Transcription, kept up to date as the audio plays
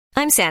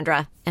I'm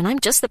Sandra, and I'm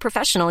just the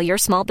professional your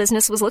small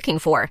business was looking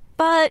for.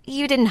 But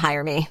you didn't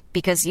hire me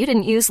because you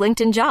didn't use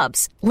LinkedIn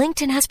Jobs.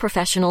 LinkedIn has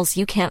professionals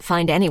you can't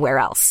find anywhere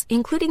else,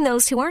 including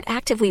those who aren't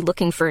actively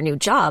looking for a new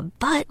job,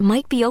 but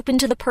might be open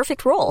to the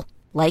perfect role,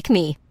 like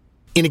me.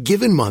 In a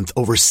given month,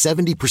 over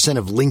 70%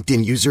 of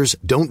LinkedIn users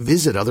don't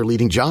visit other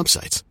leading job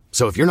sites.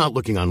 So if you're not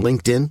looking on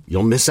LinkedIn,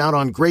 you'll miss out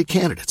on great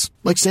candidates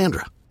like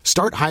Sandra.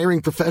 Start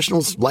hiring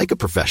professionals like a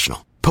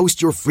professional.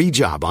 Post your free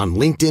job on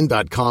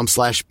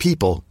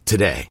linkedin.com/people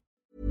today.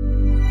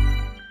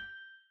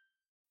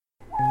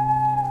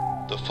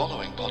 The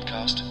following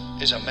podcast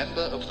is a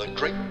member of the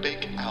Great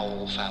Big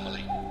Owl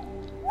family.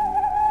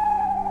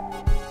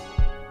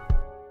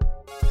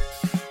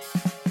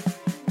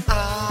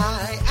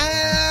 I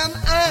am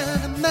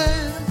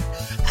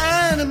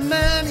and a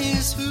man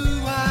is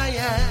who I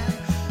am.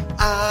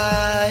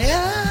 I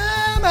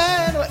am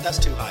and... That's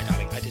too high,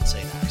 darling.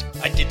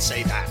 I did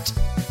say that.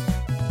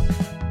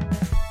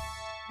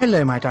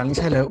 Hello, my darlings.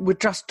 Hello. We're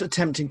just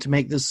attempting to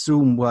make this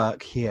Zoom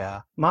work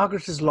here.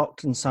 Margaret is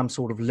locked in some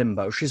sort of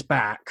limbo. She's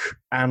back.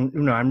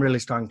 And, I'm really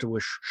starting to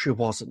wish she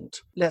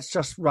wasn't. Let's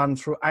just run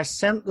through. I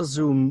sent the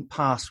Zoom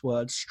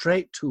password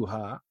straight to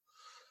her.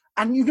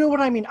 And you know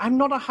what I mean? I'm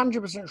not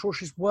 100% sure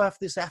she's worth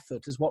this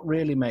effort is what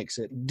really makes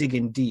it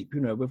digging deep.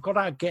 We've got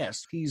our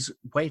guest. He's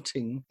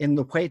waiting in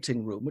the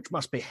waiting room, which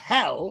must be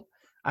hell.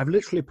 I've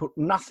literally put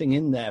nothing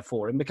in there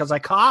for him because I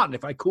can't.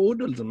 If I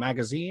could, a little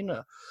magazine,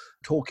 a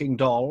talking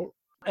doll.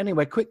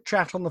 Anyway, quick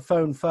chat on the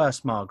phone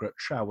first, Margaret,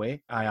 shall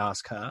we? I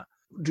ask her.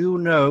 Do you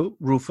know,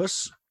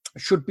 Rufus?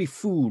 Should be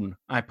Foon,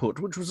 I put,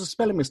 which was a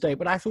spelling mistake,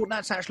 but I thought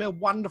that's actually a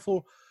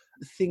wonderful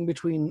thing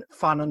between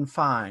fun and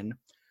fine.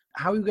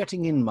 How are you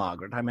getting in,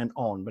 Margaret? I meant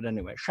on, but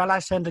anyway. Shall I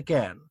send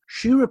again?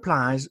 She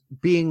replies,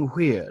 being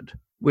weird,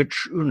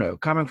 which,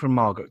 coming from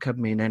Margaret could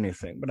mean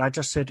anything. But I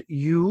just said,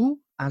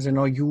 you, as in,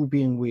 are you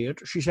being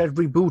weird? She said,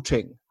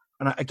 rebooting.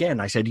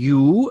 And I said,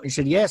 you? He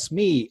said, yes,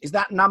 me. Is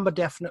that number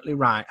definitely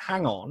right?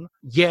 Hang on.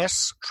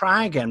 Yes,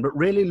 try again, but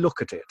really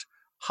look at it.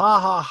 Ha,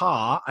 ha,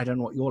 ha. I don't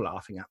know what you're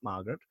laughing at,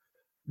 Margaret.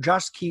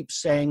 Just keep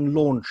saying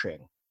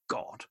launching.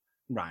 God.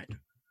 Right.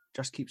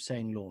 Just keep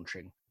saying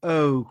launching.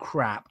 Oh,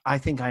 crap. I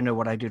think I know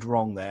what I did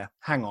wrong there.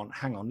 Hang on.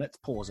 Let's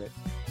pause it.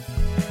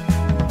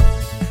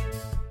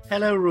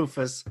 Hello,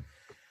 Rufus.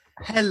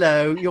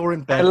 Hello, you're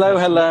in bed. Hello.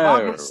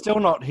 Margaret's still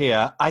not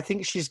here. I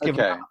think she's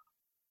given up.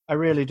 I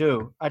really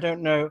do. I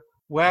don't know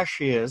where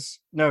she is.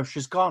 No,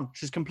 she's gone.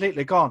 She's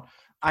completely gone.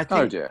 I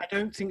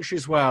don't think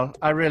she's well.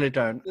 I really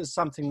don't. There's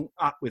something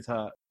up with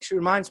her. She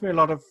reminds me a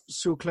lot of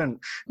Sue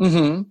Clinch.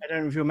 Mm-hmm. I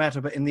don't know if you met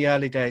her, but in the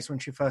early days when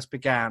she first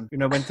began,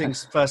 when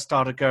things first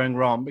started going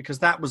wrong, because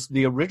that was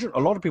the original.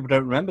 A lot of people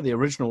don't remember the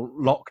original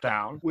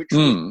lockdown, which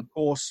was, of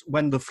course,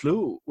 when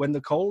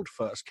the cold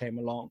first came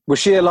along. Was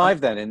she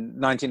alive then in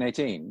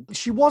 1918?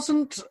 She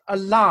wasn't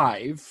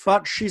alive,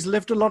 but she's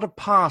lived a lot of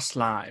past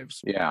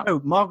lives. Yeah.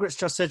 Oh, Margaret's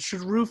just said,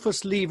 should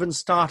Rufus leave and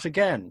start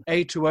again?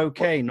 A to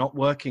OK, not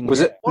working. Was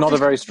it not a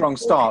very strong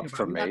start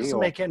from me? That doesn't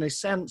make any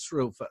sense,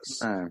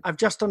 Rufus. No. I've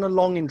just done a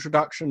long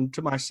introduction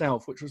to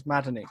myself, which was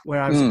maddening,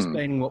 where I was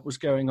explaining what was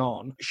going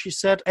on. She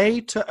said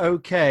A to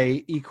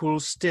OK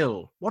equals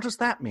still. What does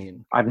that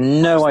mean? I've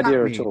no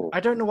idea at all. I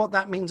don't know what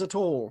that means at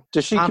all.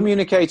 Does she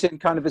communicate in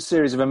kind of a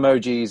series of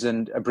emojis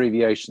and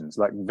abbreviations,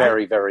 like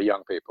very, very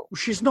young people?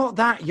 She's not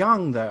that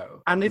young,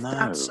 though. And if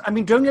that's... I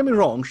mean, don't get me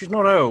wrong, she's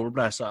not old,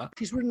 bless her.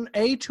 She's written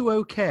A to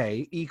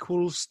OK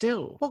equals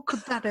still. What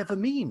could that ever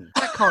mean?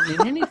 That can't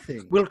mean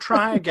anything. We'll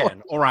try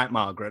again. All right,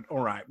 Margaret. All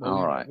right. Well,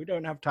 all right. We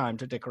don't have time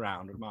to dick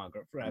around with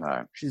Margaret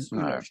forever.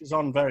 No. She's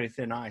on very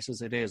thin ice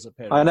as it is,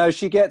 apparently. I know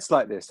she gets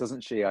like this,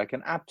 doesn't she? I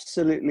can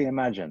absolutely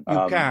imagine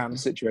the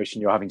situation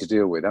you're having to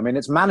deal with. I mean,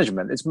 it's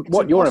management. It's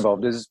what you're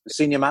involved is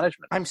senior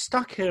management. I'm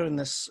stuck here in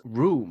this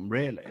room,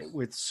 really,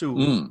 with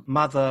Sue,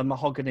 Mother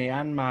Mahogany,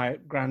 and my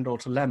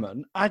granddaughter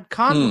Lemon. I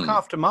can't look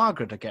after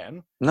Margaret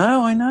again.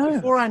 No, I know.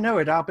 Before I know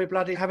it, I'll be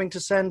bloody having to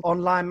send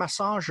online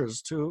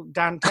massages to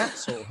Dan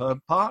Tetzel, her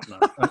partner,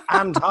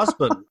 and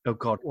husband. Oh,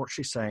 God, what's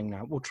she saying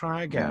now? We'll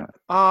try again.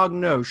 Oh,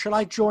 no. Shall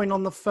I join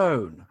on the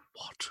phone?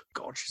 What?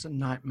 God, she's a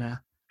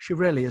nightmare. She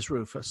really is,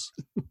 Rufus.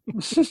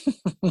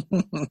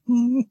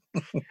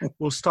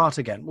 We'll start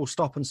again. We'll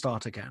stop and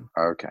start again.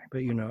 Okay.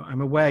 But,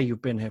 I'm aware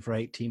you've been here for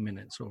 18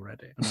 minutes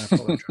already, and I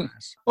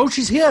apologize. Oh,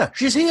 she's here.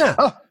 She's here.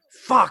 Oh.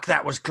 Fuck,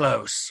 that was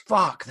close.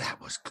 Fuck, that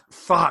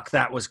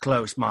was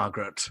close,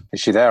 Margaret. Is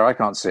she there? I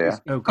can't see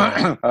her. Oh,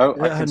 God.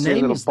 Her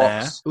name is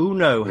there. Oh,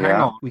 no, hang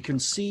on. We can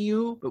see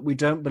you, but we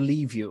don't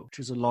believe you, which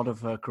is a lot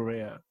of her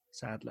career.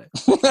 Sadly.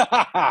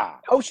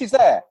 Oh, she's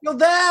there. You're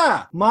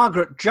there!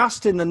 Margaret,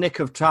 just in the nick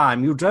of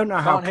time. You don't know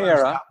how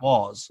close that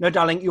was. No,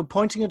 darling, you're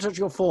pointing it at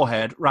your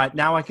forehead. Right,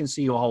 now I can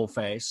see your whole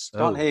face.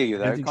 Can't hear you,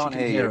 though. I don't think she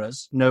can hear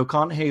us. No,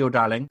 can't hear you,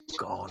 darling.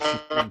 God, she's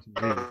pointing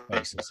really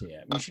faces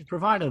here. I mean, she's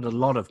provided a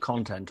lot of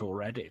content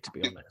already, to be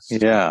honest.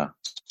 Yeah.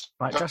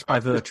 Right, just by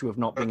virtue of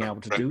not being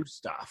able to do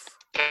stuff.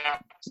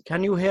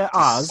 Can you hear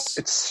us?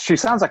 She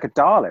sounds like a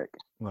Dalek.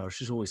 Well,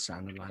 she's always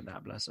sounded like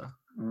that, bless her.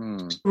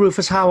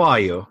 Rufus, how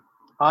are you?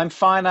 I'm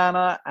fine,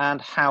 Anna, and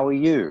how are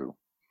you?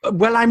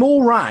 Well, I'm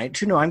all right.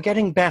 I'm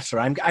getting better.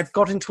 I've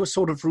got into a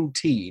sort of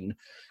routine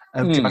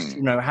of just,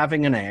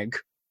 having an egg,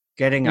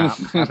 getting up,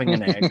 having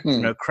an egg,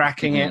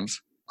 cracking it,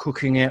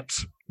 cooking it,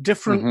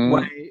 different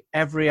way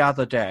every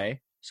other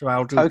day. So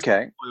I'll do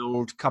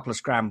boiled, couple of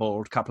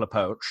scrambled, couple of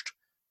poached,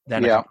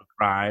 then a couple of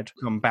fried,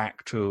 come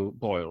back to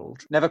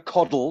boiled. Never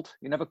coddled?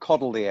 You never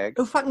coddle the egg?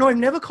 Oh, fuck, no, I've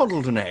never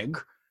coddled an egg.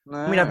 No.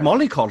 I mean, I've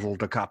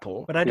mollycoddled a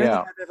couple, but I don't think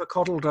I've ever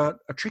coddled a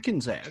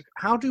chicken's egg.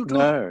 How do you do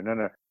that?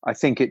 No. I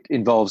think it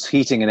involves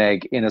heating an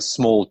egg in a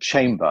small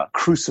chamber,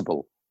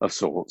 crucible of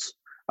sorts.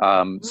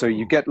 So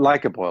you get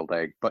like a boiled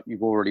egg, but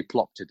you've already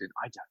plopped it in.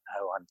 I don't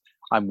know.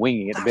 I'm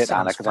winging it a bit,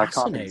 Anna, because I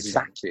can't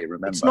exactly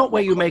remember. It's not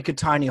where you make a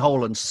tiny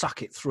hole and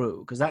suck it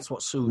through, because that's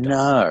what Sue does.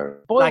 No.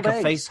 Like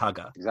a face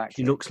hugger.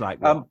 Exactly. She looks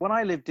like one. When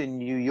I lived in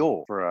New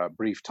York for a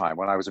brief time,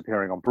 when I was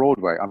appearing on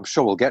Broadway, I'm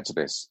sure we'll get to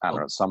this,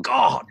 Anna, at some point.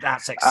 God,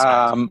 that's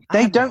exciting.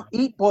 They don't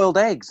eat boiled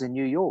eggs in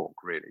New York,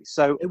 really.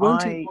 So they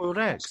won't eat boiled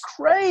eggs.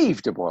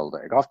 Craved a boiled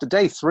egg. After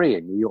day 3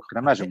 in New York, you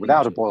can imagine,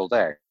 without a boiled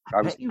egg,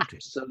 I was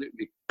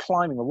absolutely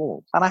climbing the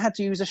wall. And I had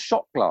to use a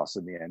shot glass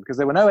in the end because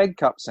there were no egg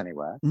cups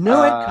anywhere.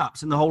 No egg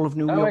cups in the whole of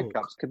New York? No egg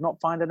cups. Could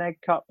not find an egg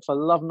cup for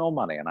love nor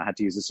money. And I had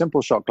to use a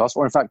simple shot glass,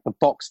 or in fact, the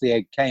box the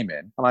egg came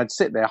in. And I'd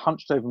sit there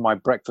hunched over my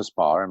breakfast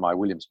bar in my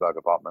Williamsburg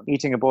apartment,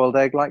 eating a boiled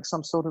egg like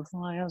some sort of...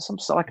 like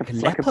a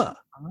leper.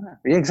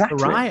 Exactly.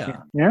 Pariah.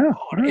 Yeah.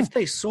 God, if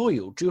they saw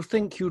you, do you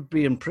think you'd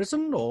be in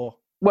prison or...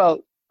 Well,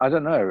 I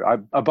don't know.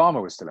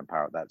 Obama was still in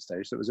power at that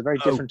stage, so it was a very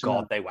different... Oh,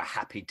 God, they were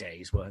happy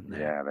days, weren't they?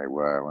 Yeah, they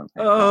were, weren't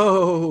they?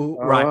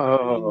 Right.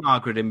 Bring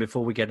Margaret in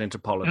before we get into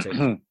politics.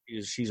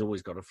 She's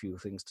always got a few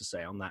things to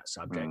say on that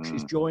subject.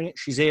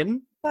 She's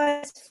in.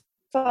 That's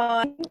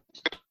fine.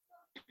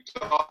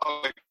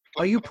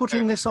 Are you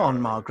putting this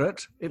on,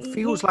 Margaret? It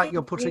feels like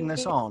you're putting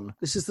this on.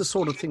 This is the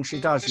sort of thing she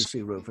does, you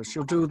see, Rufus.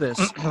 She'll do this,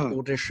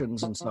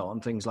 auditions and so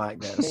on, things like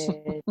this.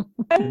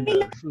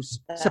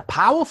 It's a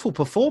powerful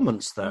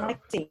performance, though.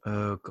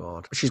 Oh,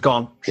 God. She's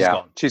gone.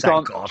 She's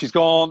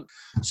gone.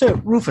 So,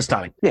 Rufus,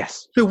 darling.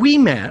 Yes. So we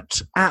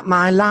met at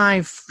my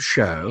live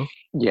show.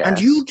 Yes. And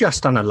you'd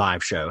just done a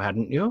live show,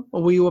 hadn't you?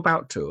 Or were you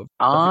about to?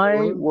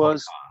 I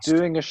was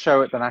doing a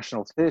show at the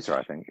National Theatre,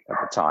 I think, at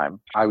the time.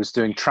 I was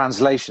doing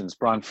translations.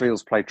 Brian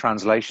Fields played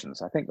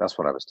translations. I think that's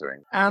what I was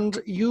doing. And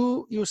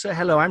you say,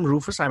 hello, I'm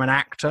Rufus, I'm an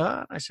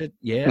actor. I said,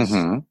 yes,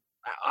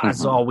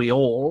 as are we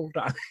all.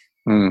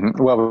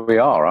 Well, we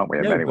are, aren't we,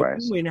 in many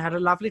ways? We had a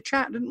lovely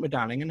chat, didn't we,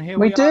 darling? And here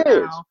we did.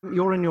 Are now.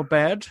 You're in your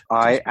bed.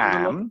 I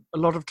am. A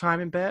lot of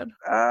time in bed?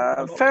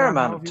 A fair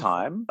amount of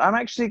time. I'm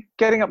actually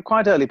getting up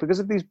quite early because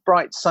of these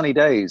bright, sunny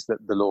days that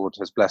the Lord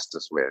has blessed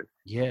us with.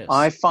 Yes.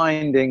 I'm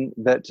finding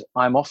that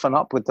I'm often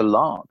up with the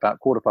lark, about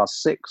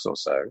 6:15 or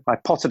so. I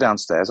potter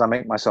downstairs, I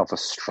make myself a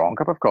strong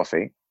cup of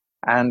coffee,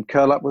 and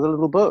curl up with a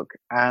little book.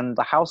 And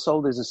the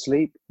household is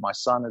asleep. My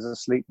son is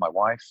asleep, my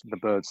wife, the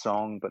bird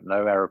song, but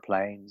no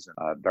aeroplanes,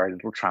 very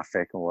little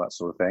traffic, all that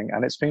sort of thing.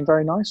 And it's been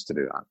very nice to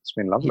do that. It's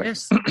been lovely.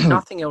 Yes,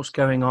 nothing else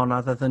going on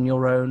other than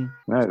your own...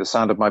 No, the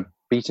sound of my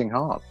beating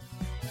heart.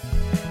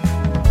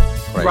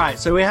 Right,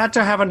 so we had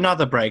to have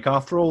another break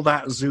after all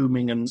that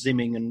zooming and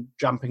zimming and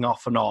jumping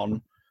off and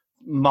on.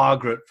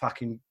 Margaret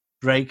fucking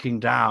breaking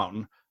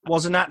down.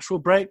 Was a natural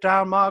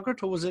breakdown,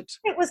 Margaret, or was it...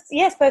 It was,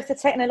 yes, both a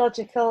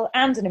technological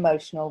and an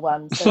emotional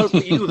one. So well, for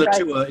you, the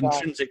two are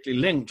intrinsically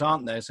linked,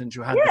 aren't they, since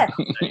you had that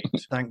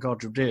update? Thank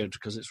God you did,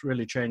 because it's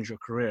really changed your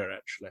career,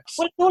 actually.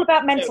 Well, it's all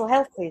about mental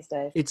health these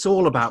days. It's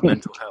all about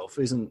mental health,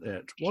 isn't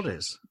it? What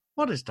is,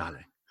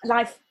 darling?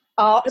 Life,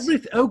 art.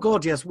 Oh,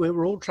 God, yes, we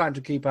were all trying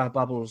to keep our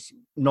bubbles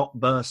not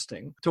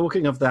bursting.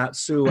 Talking of that,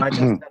 Sue,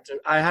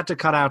 I had to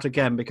cut out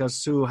again because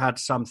Sue had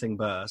something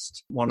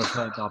burst, one of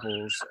her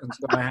bubbles, and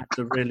so I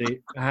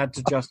had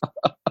to just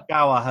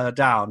shower her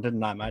down,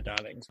 didn't I, my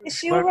darling? Is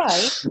she all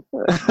right?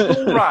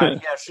 All right,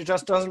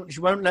 yeah, she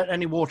won't let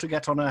any water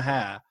get on her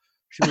hair.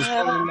 She was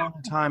told a long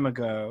time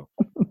ago.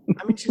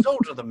 I mean, she's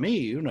older than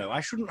me, I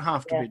shouldn't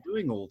have to be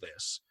doing all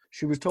this.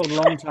 She was told a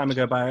long time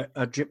ago by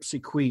a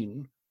gypsy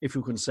queen, if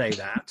you can say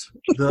that.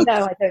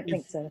 No, I don't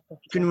think so.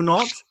 Can you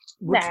not?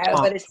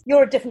 But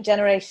you're a different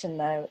generation,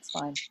 though. It's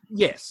fine.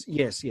 Yes.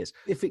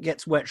 If it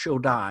gets wet, she'll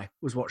die,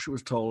 was what she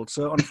was told.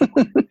 So,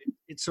 unfortunately,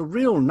 it's a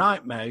real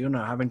nightmare,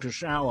 having to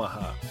shower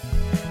her.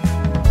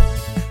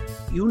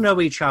 You know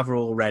each other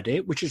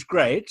already, which is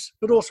great,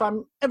 but also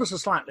I'm ever so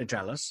slightly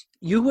jealous.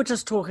 You were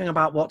just talking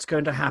about what's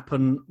going to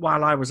happen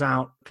while I was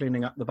out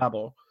cleaning up the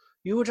bubble.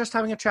 You were just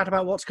having a chat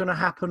about what's going to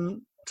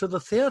happen to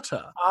the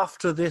theatre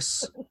after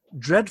this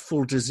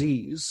dreadful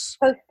disease.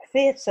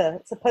 Post-theatre.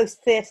 It's a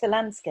post-theatre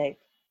landscape.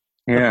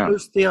 Yeah. The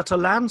post-theatre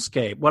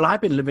landscape. Well,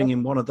 I've been living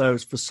in one of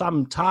those for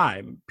some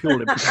time,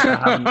 purely because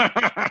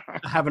I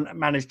haven't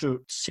managed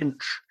to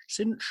cinch.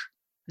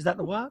 Is that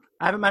the word?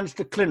 I haven't managed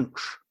to clinch.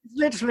 It's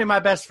literally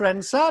my best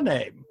friend's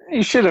surname.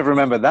 You should have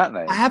remembered that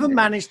name. I haven't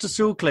managed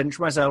to clinch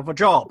myself a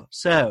job.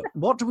 So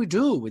what do we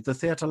do with the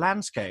theatre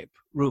landscape,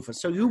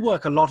 Rufus? So you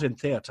work a lot in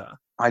theatre.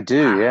 I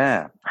do,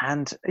 yeah.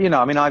 And,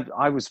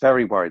 I was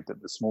very worried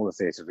that the smaller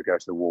theatres would go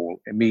to the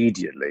wall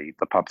immediately,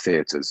 the pub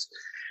theatres,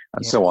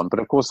 and so on. But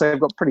of course, they've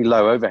got pretty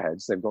low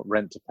overheads. They've got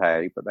rent to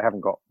pay, but they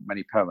haven't got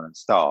many permanent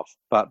staff.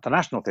 But the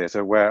National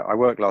Theatre, where I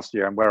worked last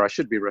year and where I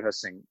should be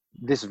rehearsing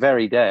this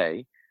very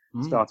day,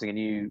 starting a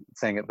new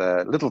thing at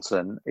the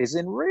Littleton, is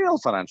in real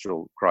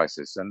financial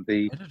crisis. And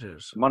the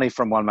money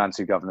from One Man,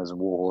 Two Governors and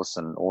Warhorse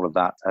and all of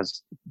that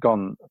has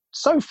gone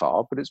so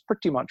far, but it's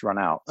pretty much run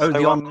out. Oh, so,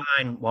 the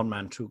online One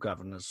Man, Two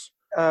Governors.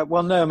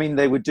 Well, no, I mean,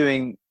 they were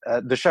doing,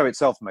 the show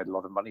itself made a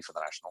lot of money for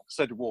the National.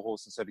 So did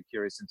Warhorse and so did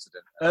Curious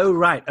Incident. Oh,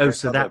 right. Oh,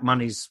 so that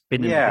money's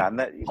been in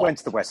and it went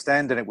to the West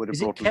End and it would have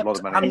brought a lot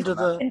of money.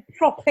 Been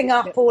propping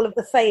up all of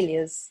the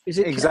failures. Is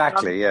it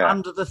exactly,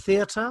 under the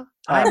theatre?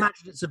 I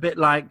imagine it's a bit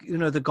like,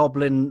 the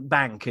Goblin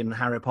Bank in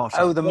Harry Potter.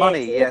 Oh, the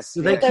money, yes.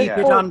 Do they keep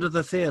it under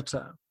the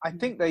theatre? I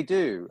think they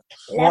do.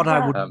 What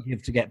I would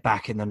give to get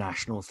back in the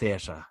National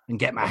Theatre and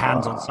get my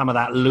hands on some of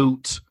that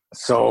loot.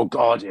 So,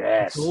 God,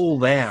 yes. It's all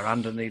there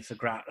underneath the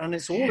ground. And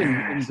it's all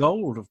in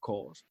gold, of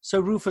course.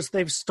 So, Rufus,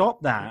 they've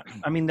stopped that.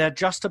 I mean, they're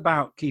just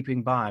about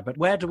keeping by. But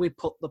where do we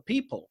put the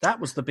people? That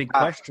was the big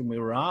question we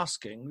were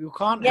asking. You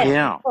can't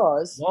have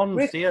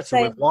one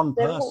theatre with one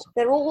person.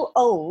 They're all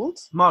old.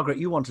 Margaret,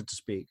 you wanted to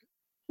speak.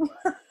 Am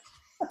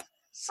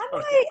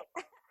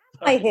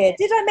I here?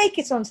 Did I make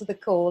it onto the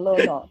call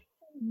or not?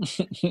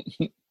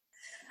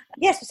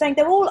 Yes, we're saying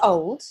they're all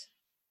old.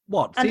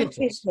 What? And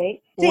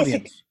obviously,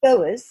 theatre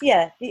goers,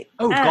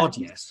 God,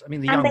 yes. I mean,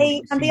 the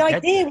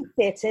idea with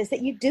theatre is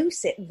that you do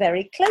sit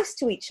very close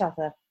to each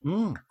other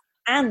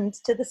and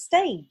to the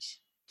stage.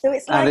 So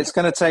it's and it's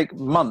going to take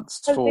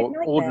months for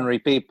ordinary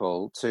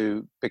people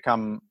to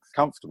become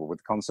comfortable with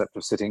the concept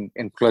of sitting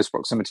in close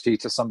proximity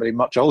to somebody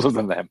much older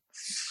than them.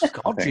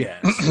 God,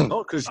 yes.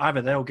 Because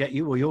either they'll get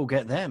you or you'll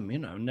get them,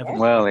 never.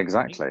 Well,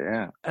 exactly,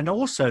 yeah. And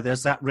also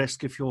there's that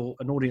risk if you're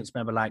an audience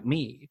member like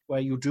me, where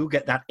you do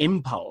get that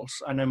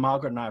impulse. I know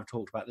Margaret and I have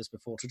talked about this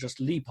before, to just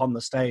leap on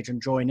the stage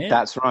and join in.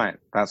 That's right.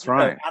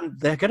 And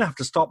they're going to have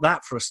to stop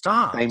that for a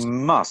start. They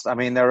must. I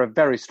mean, there are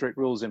very strict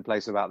rules in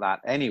place about that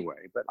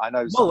anyway, but I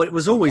know... Well, it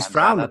was always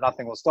frowned upon.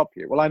 Nothing will stop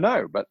you. Well, I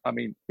know, but I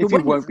mean, if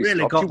you won't be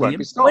stopped, you won't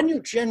be stopped. When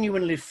you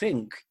genuinely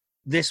think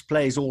this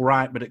play's all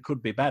right, but it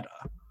could be better.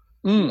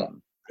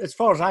 As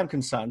far as I'm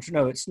concerned,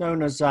 it's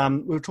known as,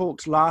 we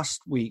talked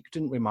last week,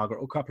 didn't we, Margaret,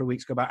 or a couple of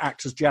weeks ago, about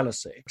actors'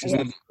 jealousy, which is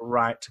the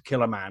right to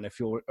kill a man if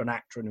you're an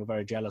actor and you're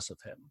very jealous of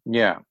him.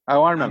 Yeah.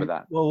 Oh, I remember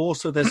that. Well,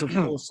 also there's, of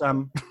course...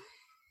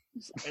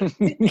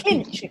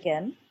 clinch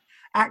again.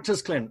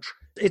 Actors' clinch.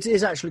 It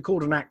is actually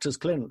called an actors'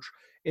 clinch.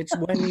 It's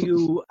when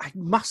you, I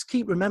must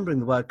keep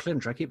remembering the word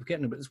clinch, I keep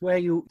forgetting it, but it's where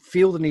you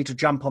feel the need to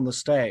jump on the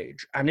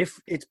stage. And if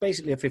it's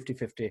basically a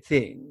 50-50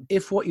 thing,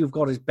 if what you've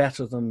got is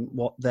better than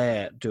what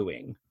they're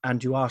doing,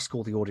 and you ask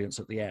all the audience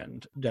at the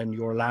end, then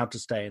you're allowed to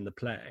stay in the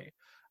play.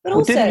 But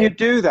also, didn't you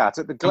do that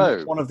at the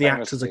Globe? One of the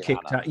actors are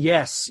kicked out.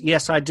 Yes,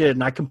 I did.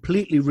 And I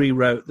completely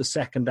rewrote the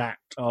second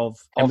act of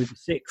Henry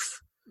VI.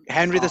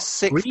 Henry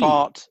VI,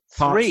 part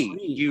 3.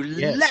 You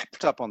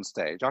leapt up on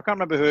stage. I can't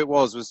remember who it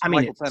was.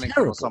 Michael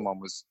Pennington or someone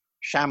was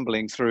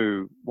shambling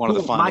through one of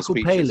the final Michael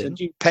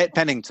speeches.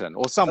 Pennington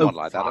or someone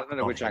like that. I don't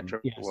know which actor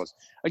it was.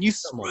 And you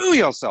threw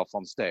yourself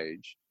on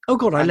stage. Oh,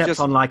 God, I leapt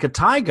on like a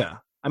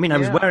tiger. I mean, I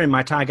was wearing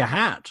my tiger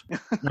hat.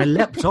 And I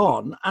leapt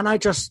on, and I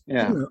just,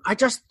 I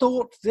just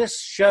thought this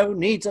show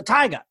needs a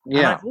tiger. And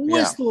I've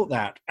always thought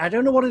that. I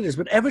don't know what it is,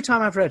 but every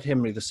time I've read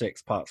Henry VI,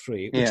 part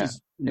 3, which is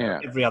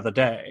every other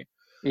day,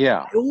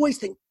 I always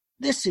think,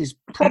 this is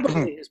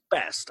probably his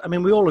best. I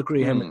mean, we all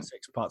agree Henry VI,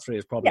 part 3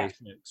 is probably his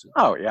next.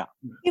 Oh, yeah.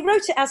 He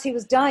wrote it as he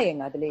was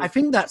dying, I believe. I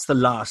think that's the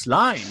last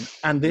line,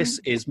 and this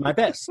is my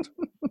best.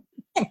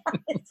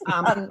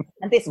 And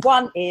this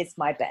one is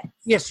my best.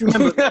 Yes,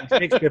 remember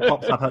Shakespeare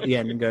pops up at the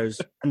end and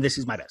goes, and this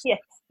is my best.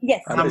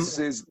 Yes. And this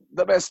is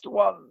the best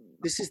one.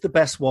 This is the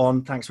best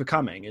one, thanks for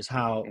coming, is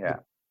how...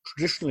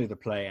 traditionally the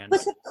play ends.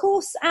 But of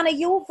course, Anna,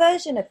 your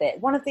version of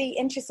it, one of the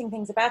interesting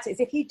things about it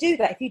is if you do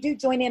that, if you do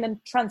join in and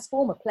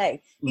transform a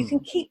play, you can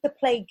keep the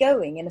play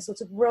going in a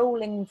sort of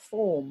rolling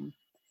form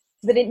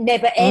so that it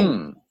never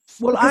ends.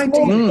 Well, I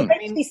do.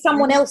 Eventually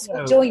someone else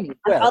will join you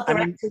and other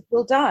actors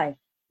will die.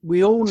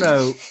 We all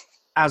know,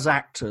 as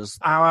actors,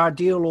 our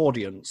ideal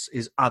audience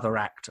is other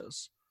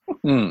actors.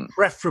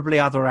 Preferably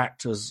other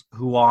actors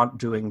who aren't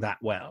doing that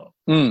well.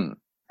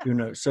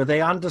 So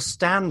they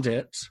understand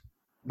it,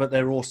 but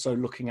they're also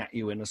looking at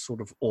you in a sort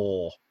of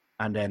awe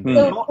and envy.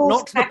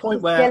 Not to the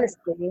point where...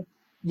 Jealousy.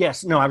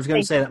 Yes, no, I was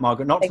going to say that,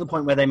 Margaret. Not to the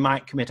point where they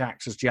might commit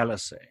actors'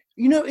 jealousy.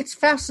 It's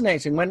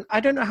fascinating when... I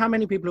don't know how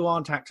many people who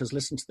aren't actors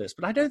listen to this,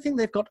 but I don't think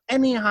they've got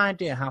any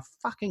idea how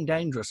fucking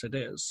dangerous it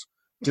is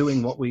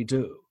doing what we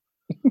do.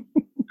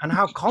 And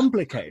how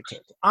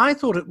complicated. I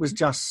thought it was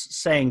just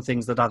saying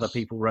things that other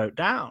people wrote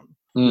down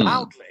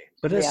loudly.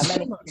 But there's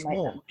so much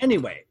more.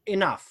 Anyway,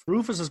 enough.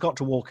 Rufus has got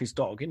to walk his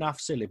dog.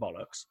 Enough silly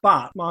bollocks.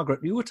 But,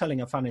 Margaret, you were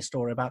telling a funny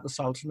story about the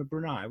Sultan of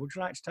Brunei. Would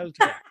you like to tell it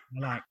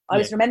again? I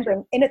was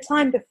remembering, in a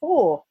time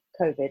before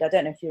COVID, I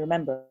don't know if you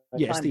remember.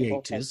 Yes, the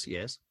 80s,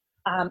 yes.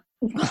 But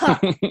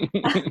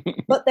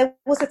there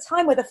was a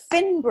time where the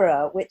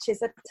Finborough, which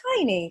is a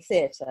tiny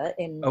theatre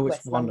in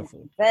West London,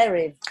 wonderful,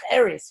 very,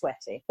 very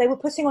sweaty, they were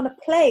putting on a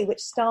play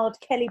which starred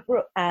Kelly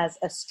Brook as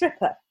a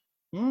stripper.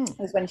 It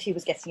was when she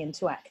was getting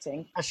into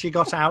acting. Has she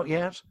got out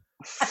yet?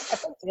 I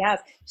think she has.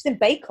 She's in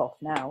Bake Off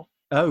now.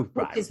 Oh,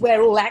 right. Which is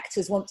where all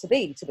actors want to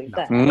be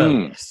fair. Well,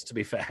 yes, to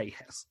be fair,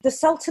 yes. The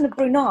Sultan of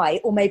Brunei,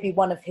 or maybe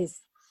one of his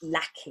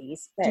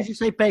lackeys. Did you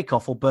say Bake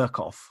Off or Burke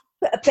Off?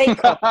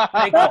 Bake Off.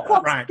 Bake Burke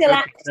Off's right. still Okay.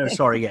 acting. No,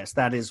 sorry, yes,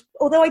 that is.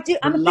 Although I'm the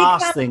a big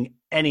last fan. thing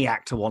any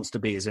actor wants to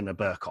be is in a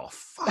Burke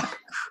Off.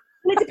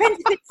 Well, it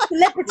depends if it's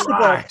celebrity Burke Off.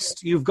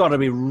 Christ, you've got to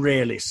be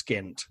really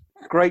skint.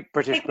 Great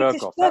British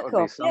Burke Off. That would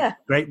be something. Yeah.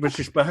 Great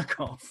British Burke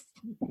Off.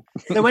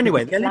 So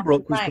anyway, Kelly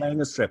Brook was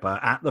playing a stripper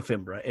at the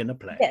Finborough in a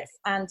play. Yes,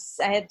 and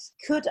said,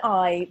 could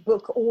I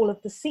book all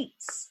of the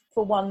seats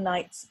for one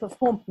night's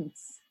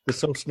performance? The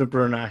Sultan of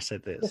Brunei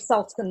said this. The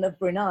Sultan of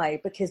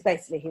Brunei, because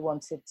basically he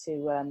wanted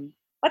to,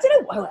 I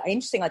don't know,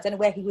 interesting, I don't know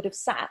where he would have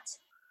sat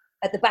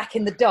at the back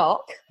in the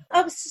dark.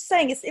 I was just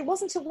saying, it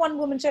wasn't a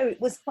one-woman show, it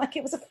was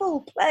a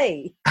full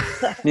play.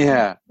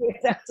 Yeah.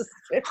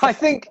 I I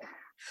think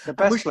the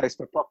best place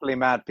for properly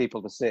mad people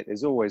to sit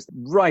is always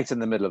right in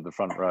the middle of the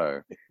front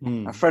row.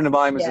 A friend of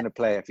mine was in a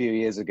play a few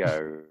years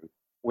ago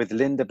with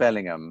Linda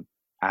Bellingham,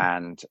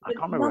 and I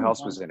can't remember who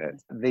else was in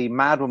it. The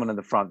mad woman in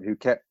the front who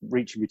kept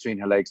reaching between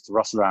her legs to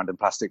rustle around in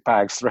plastic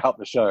bags throughout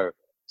the show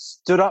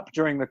stood up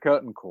during the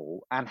curtain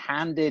call and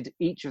handed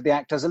each of the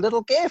actors a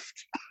little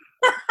gift.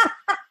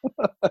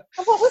 What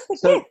was the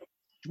gift?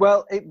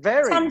 Well, it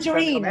varied.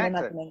 Tangerine, I'm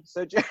imagining.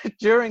 So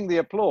during the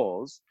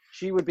applause,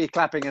 she would be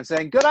clapping and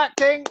saying, "Good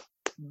acting,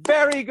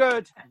 very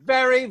good,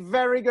 very,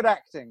 very good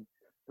acting,"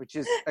 which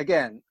is,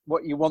 again,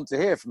 what you want to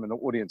hear from an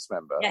audience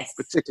member,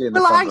 particularly in the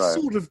front row. I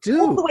sort of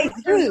do. All the way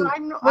through.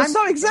 I'm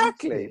not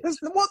exactly.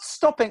 What's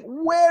stopping?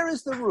 Where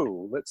is the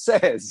rule that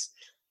says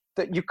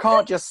that you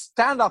can't just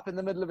stand up in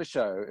the middle of a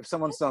show if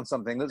someone's done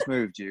something that's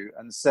moved you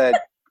and said,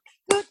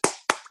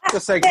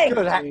 just say,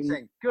 "Good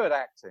acting, good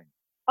acting."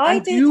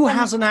 Do you,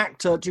 as an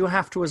actor,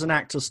 as an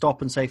actor,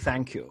 stop and say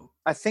thank you?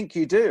 I think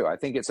you do. I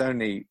think it's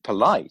only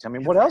polite. I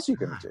mean, what else are you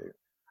going to do?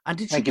 And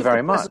did she Thank you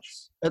very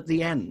much. At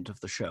the end of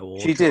the show? Or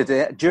she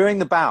did. During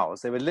the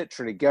bows, they were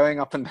literally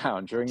going up and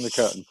down during the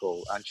curtain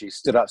call, and she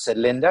stood up, said,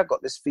 "Linda, I've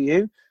got this for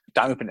you.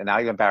 Don't open it now,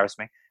 you'll embarrass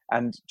me."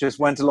 And just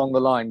went along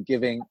the line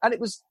giving, and it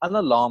was an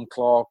alarm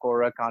clock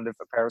or a kind of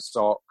a pair of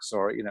socks,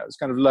 or, it was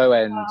kind of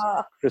low-end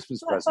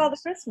Christmas present. Father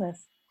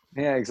Christmas.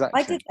 Yeah, exactly.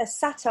 I did a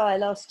satire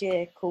last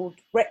year called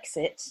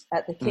Brexit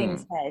at the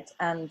King's Head,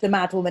 and the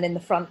mad woman in the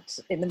front,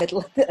 in the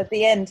middle, at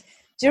the end,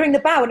 during the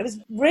bow, and it was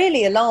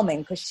really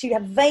alarming because she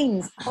had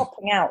veins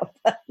popping out of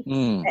her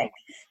neck.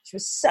 She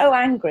was so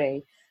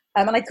angry,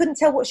 and I couldn't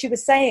tell what she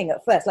was saying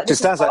at first. Like,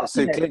 just sounds like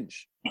Sue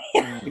Clinch.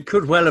 It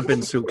could well have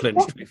been Sue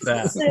Clinch, to be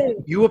fair.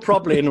 You were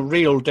probably in a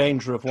real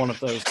danger of one of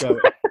those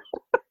going.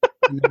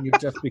 And then you'd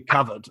just be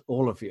covered,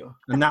 all of you.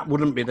 And that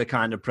wouldn't be the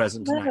kind of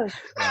present. No,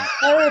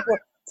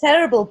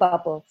 terrible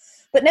bubble.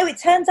 But no, it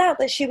turns out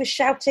that she was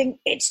shouting,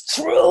 "It's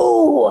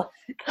true!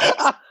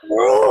 It's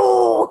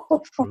true!"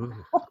 True.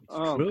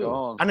 Oh, true.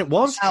 God. And it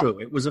was true.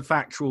 It was a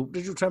factual.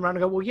 Did you turn around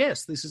and go, "Well,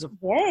 yes, this is a..."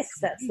 Yes,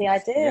 that's the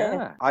idea.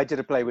 Yeah. I did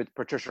a play with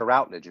Patricia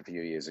Routledge a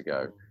few years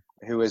ago,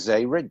 who is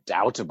a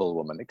redoubtable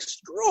woman,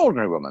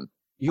 extraordinary woman.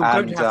 You're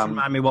going to have to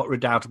remind me what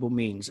redoubtable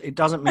means. It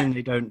doesn't mean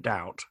they don't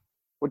doubt.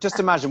 Well, just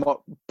imagine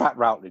what Pat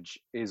Routledge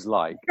is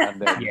like. And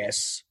then,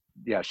 yes.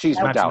 Yeah, she's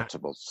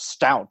redoubtable,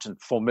 stout and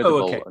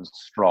formidable and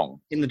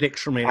strong. In the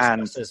dictionary,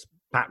 it says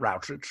Pat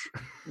Routledge.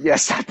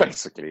 Yes,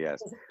 basically,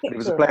 yes. It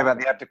was a play about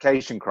the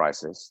abdication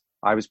crisis.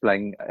 I was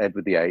playing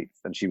Edward VIII,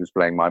 and she was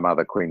playing my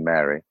mother, Queen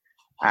Mary.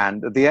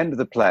 And at the end of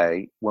the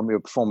play, when we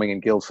were performing in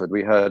Guildford,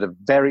 we heard a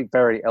very,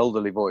 very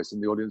elderly voice in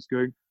the audience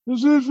going,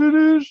 "Is it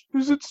finished?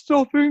 Is it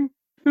stopping?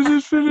 Is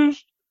it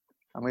finished?"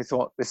 And we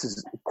thought, this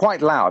is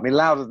quite loud. I mean,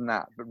 louder than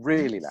that, but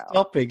really loud.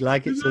 Stopping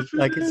like it's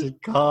a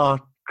car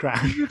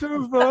crash. Is it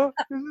over?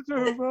 Is it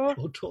over?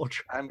 Or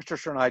torture. And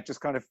Patricia and I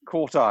just kind of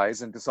caught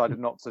eyes and decided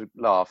not to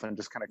laugh and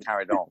just kind of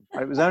carried on.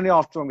 And it was only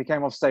after when we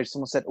came off stage,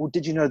 someone said, "Oh,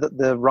 did you know that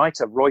the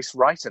writer, Royce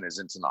Wrighton, is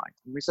in tonight?"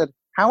 And we said,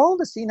 "How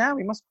old is he now?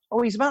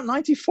 He's about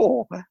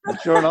 94. And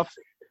sure enough,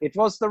 it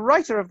was the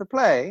writer of the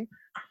play,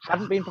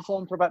 hadn't been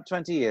performed for about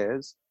 20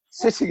 years,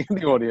 sitting in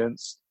the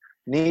audience,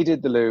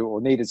 needed the loo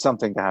or needed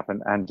something to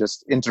happen, and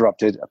just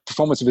interrupted a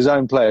performance of his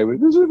own play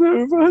with, "Is it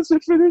over? Is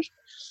it finished?"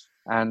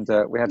 And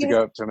we had to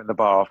go up to him in the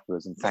bar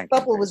afterwards and thank him. The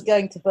bubble was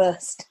going to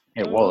burst.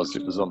 It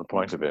was on the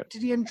point of it.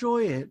 Did he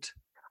enjoy it?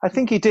 I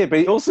think he did, but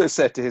he also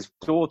said to his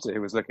daughter,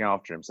 who was looking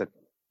after him, said,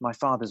 "My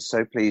father's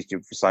so pleased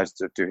you've decided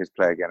to do his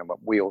play again." And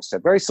we all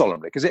said very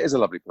solemnly, because it is a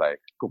lovely play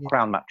called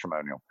Crown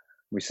Matrimonial.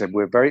 We said,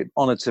 "We're very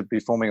honoured to be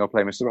performing your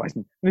play, Mr.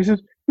 Wrighton." And he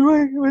said,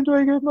 when do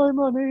I get my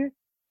money?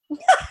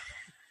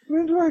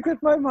 When do I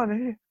get my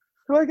money?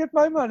 Do I get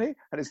my money?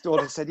 And his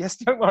daughter said, "Yes,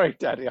 don't worry,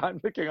 Daddy,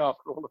 I'm looking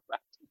after all of that."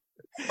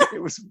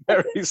 It was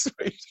very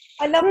sweet.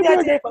 I love the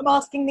idea of him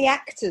asking the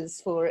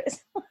actors for it.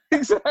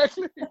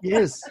 Exactly.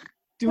 Yes.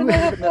 Do I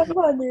have my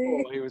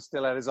money? He was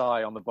still had his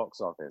eye on the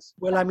box office.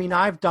 Well, I mean,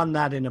 I've done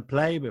that in a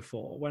play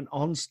before. Went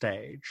on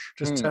stage,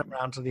 just turned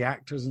around to the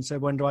actors and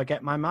said, "When do I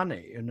get my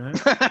money?" You know,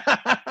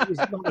 it was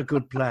not a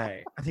good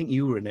play. I think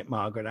you were in it,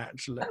 Margaret.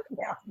 Actually,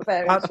 Yeah,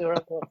 very sure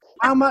of it.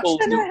 how much?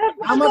 Can I have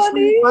my How much?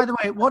 money? By the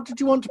way, what did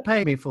you want to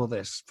pay me for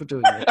this? For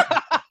doing it?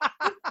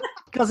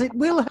 Because it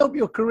will help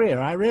your career.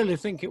 I really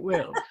think it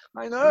will.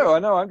 I know.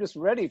 I'm just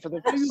ready for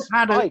the You've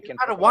had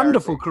a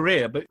wonderful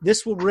career, but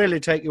this will really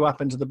take you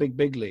up into the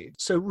big league.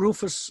 So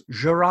Rufus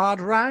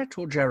Gerard Wright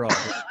or Gerard?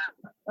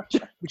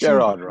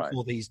 Gerard Wright.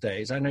 For these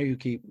days, I know you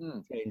keep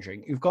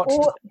changing. You've got.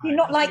 Or do you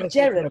not like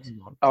Gerard?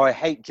 Oh, I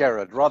hate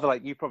Gerard. Rather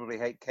like you probably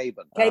hate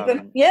Caban.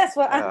 Caban. Yes,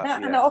 well,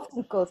 Anna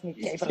often calls me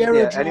Caban.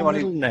 Gerard, your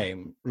middle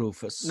name,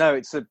 Rufus? No,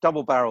 it's a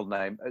double-barreled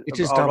name. It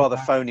is a rather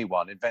phony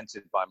one,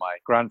 invented by my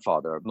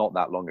grandfather not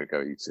that long ago,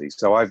 you see.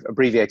 So I've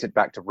abbreviated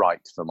back to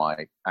Wright for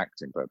my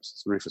acting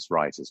purposes. Rufus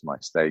Wright is my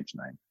stage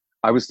name.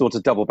 I always thought a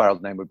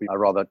double-barreled name would be a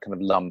rather kind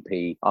of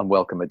lumpy,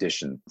 unwelcome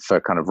addition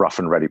for kind of rough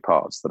and ready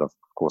parts that, of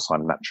course,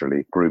 I'm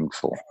naturally groomed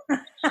for.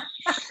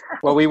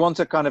 Well, we want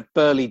a kind of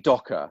burly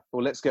docker.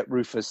 Well, let's get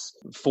Rufus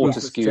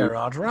Fortescue,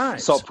 Gerard Wright.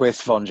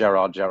 Sopwith von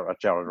Gerard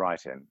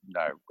Wright in.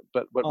 No,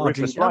 but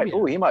Rufus Wright.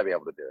 Oh, he might be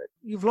able to do it.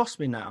 You've lost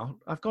me now.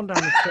 I've gone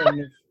down the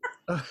train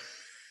of...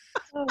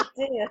 Oh,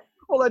 dear.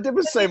 All I did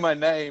was say my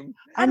name.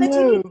 Anna, do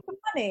you need some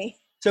money?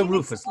 So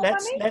Rufus,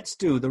 let's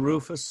do the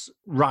Rufus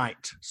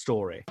Wright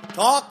story.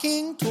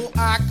 Talking to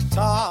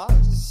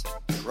actors,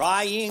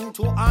 trying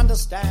to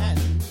understand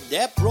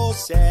their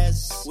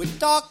process. We're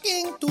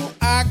talking to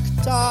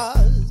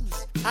actors.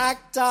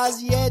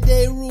 Actors, yeah,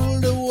 they rule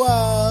the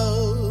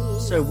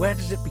world. So where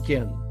did it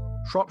begin?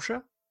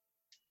 Shropshire?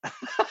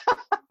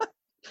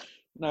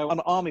 No,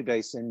 an army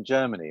base in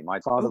Germany. My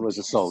father was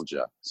a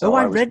soldier. So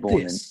I read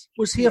this.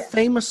 Was he a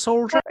famous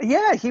soldier?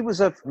 Yeah, he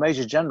was a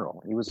major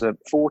general. He was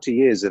 40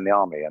 years in the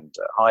army and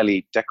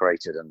highly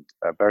decorated and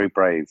a very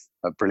brave,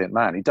 a brilliant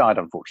man. He died,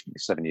 unfortunately,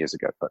 7 years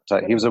ago.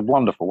 But he was a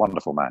wonderful,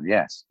 wonderful man,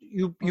 yes.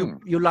 You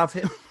love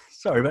him?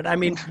 Sorry, but I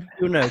mean,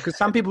 because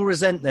some people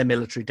resent their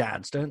military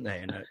dads, don't they?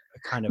 In a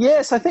kind of...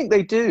 Yes, I think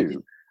they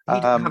do. He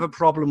didn't have a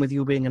problem with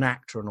you being an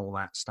actor and all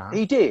that stuff.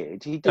 He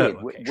did.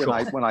 Oh,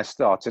 okay, when I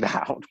started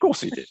out. Of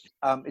course he did.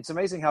 It's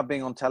amazing how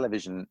being on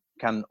television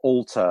can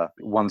alter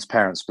one's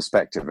parents'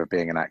 perspective of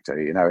being an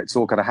actor. You know, it's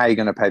all kind of, how are you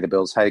going to pay the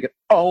bills?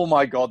 Oh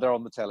my God, they're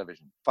on the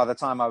television. By the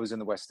time I was in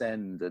the West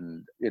End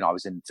and, I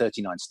was in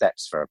 39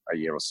 Steps for a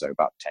year or so,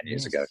 about 10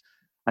 years ago.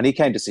 And he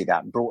came to see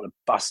that and brought a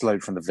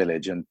busload from the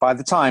village. And by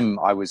the time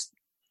I was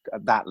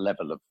at that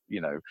level of,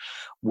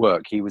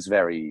 work, he was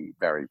very,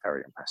 very,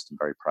 very impressed and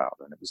very proud.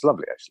 And it was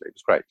lovely, actually. It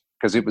was great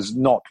because it was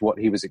not what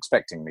he was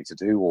expecting me to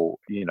do or,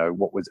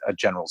 what was a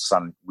general's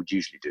son would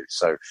usually do.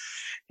 So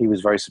he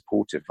was very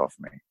supportive of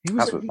me. He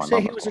was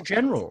a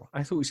general?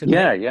 I thought we said...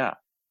 Yeah.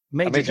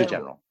 Major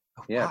general.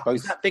 Oh, yeah, wow. both.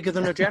 Is that bigger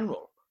than a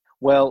general?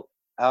 Well,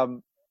 there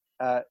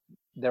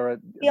are...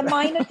 A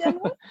minor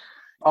general?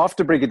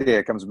 After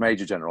brigadier comes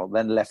major general,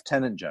 then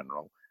lieutenant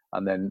general,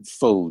 and then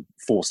full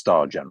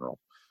 4-star general.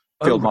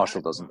 Field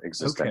marshal doesn't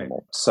exist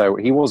anymore. So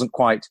he wasn't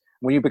quite...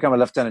 When you become a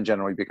lieutenant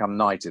general, you become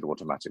knighted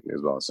automatically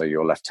as well. So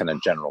you're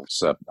lieutenant general,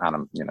 sir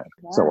annum,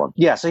 so on.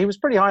 Yeah, so he was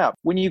pretty high up.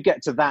 When you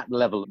get to that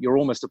level, you're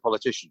almost a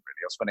politician, really.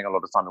 You're spending a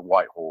lot of time in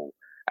Whitehall,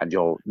 and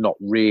you're not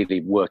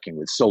really working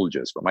with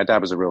soldiers. But my dad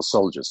was a real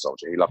soldier.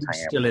 He loved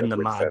hanging out in the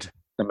mud.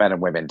 The men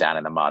and women down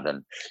in the mud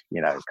and,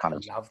 kind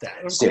of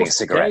stealing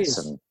cigarettes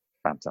and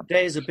Phantom.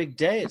 Today is a big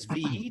day. It's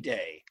VE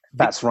Day.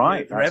 That's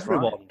right. For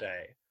everyone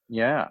day.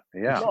 Yeah.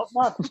 A lot of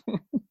mud.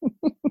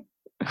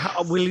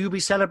 Will you be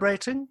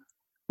celebrating?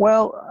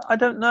 Well, I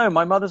don't know.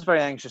 My mother's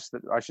very anxious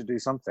that I should do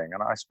something,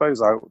 and I suppose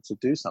I ought to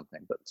do something.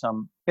 But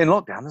in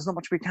lockdown, there's not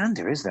much we can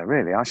do, is there,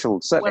 really? I shall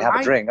certainly have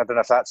a drink. I don't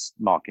know if that's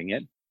marking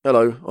it.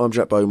 Hello, I'm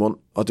Jack Beaumont.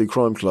 I do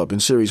Crime Club.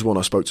 In Series 1,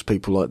 I spoke to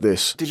people like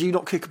this. Did you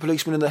not kick a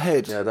policeman in the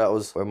head? Yeah,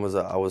 when was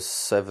that? I was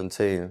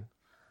 17.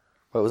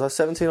 Wait, was I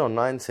 17 or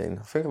 19?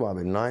 I think it might have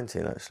been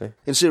 19, actually.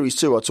 In Series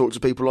 2, I talked to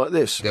people like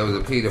this. There was a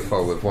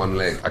paedophile with one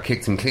leg. I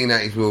kicked him clean out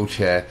his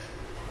wheelchair.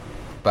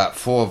 About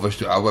 4 of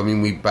us,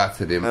 we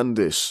battered him. And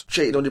this.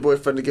 Cheated on your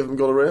boyfriend to give him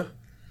gonorrhea? Do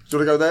you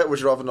want to go there, or would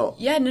you rather not?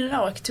 Yeah,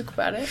 no, I could talk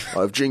about it. I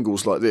have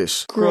jingles like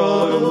this.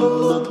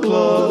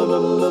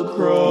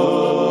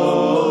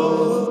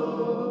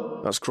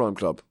 That's Crime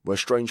Club, where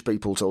strange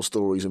people tell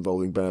stories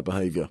involving bad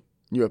behaviour.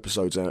 New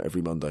episodes out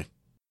every Monday.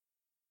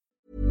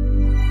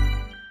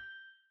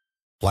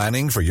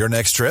 Planning for your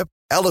next trip?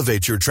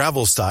 Elevate your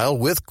travel style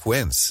with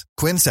Quince.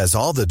 Quince has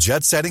all the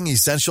jet-setting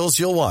essentials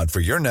you'll want for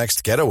your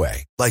next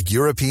getaway, like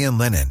European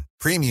linen,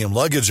 premium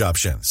luggage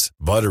options,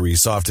 buttery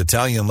soft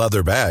Italian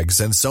leather bags,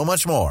 and so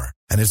much more.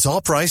 And it's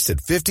all priced at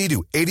 50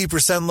 to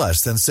 80%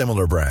 less than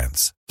similar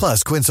brands.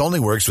 Plus, Quince only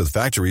works with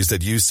factories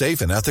that use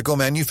safe and ethical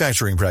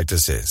manufacturing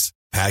practices.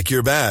 Pack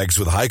your bags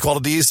with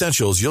high-quality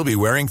essentials you'll be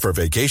wearing for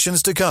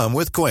vacations to come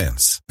with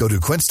Quince. Go to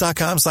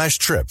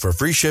quince.com/trip for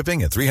free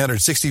shipping and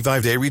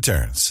 365-day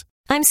returns.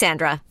 I'm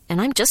Sandra, and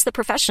I'm just the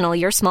professional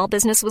your small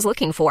business was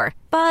looking for.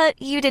 But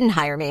you didn't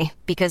hire me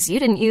because you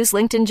didn't use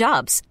LinkedIn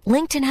Jobs.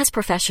 LinkedIn has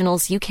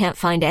professionals you can't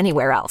find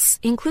anywhere else,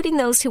 including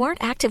those who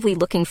aren't actively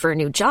looking for a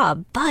new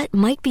job, but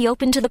might be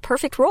open to the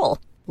perfect role,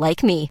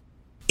 like me.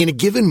 In a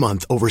given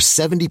month, over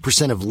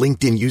 70% of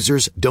LinkedIn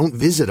users don't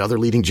visit other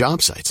leading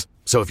job sites.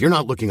 So if you're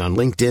not looking on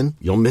LinkedIn,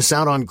 you'll miss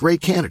out on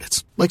great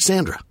candidates like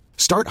Sandra.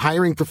 Start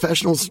hiring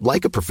professionals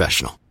like a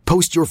professional.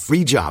 Post your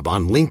free job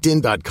on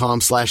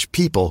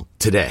linkedin.com/people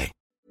today.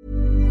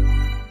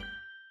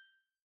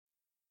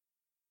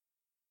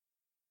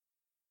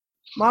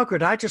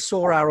 Margaret, I just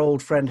saw our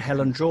old friend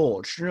Helen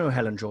George. Do you know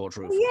Helen George,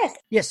 Rufus? Yes.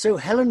 Yes, so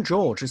Helen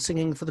George is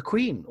singing for the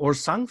Queen, or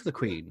has sung for the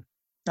Queen.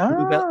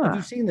 Have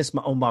you seen this?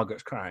 Oh,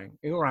 Margaret's crying.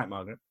 Are you all right,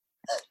 Margaret?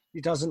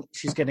 She doesn't.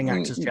 She's getting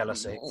actors'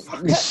 jealousy.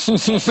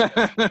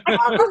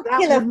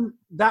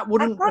 That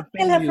wouldn't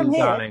offend you,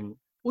 darling.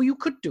 Well, you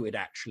could do it,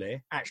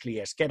 actually. Actually,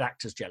 yes, get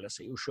actors'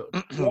 jealousy. You should.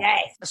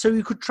 Yes. So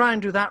you could try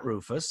and do that,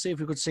 Rufus. See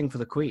if you could sing for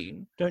the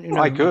Queen. Don't you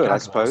know? I could, I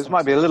suppose.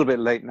 Might be a little bit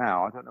late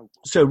now. I don't know.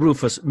 So,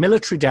 Rufus,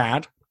 military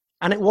dad.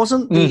 And it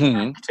wasn't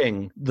the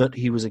acting that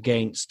he was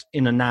against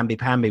in a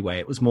namby-pamby way.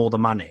 It was more the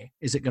money.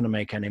 Is it going to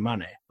make any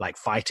money, like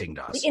fighting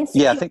does?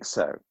 Yeah, I think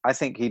so. I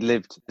think he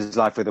lived his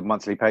life with a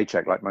monthly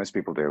paycheck like most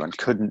people do and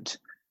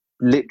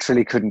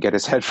literally couldn't get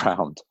his head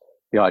around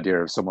the idea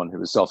of someone who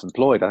was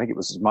self-employed. I think it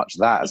was as much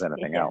that as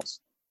anything else.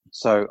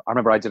 So I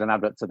remember I did an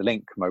advert for the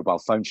Link mobile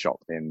phone shop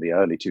in the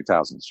early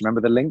 2000s. Remember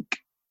the Link?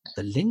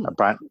 The Link?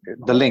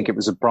 The Link. It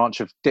was a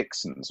branch of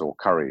Dixon's or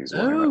Curry's.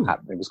 Oh.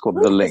 It was called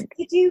the Link.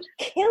 Did you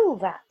kill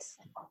that?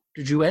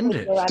 Did you end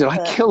it? Did I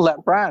kill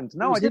that brand?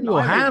 No, I didn't.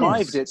 I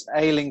revived its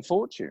ailing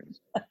fortunes.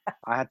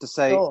 I had to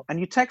say, and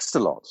you text a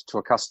lot to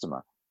a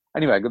customer.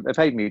 Anyway, they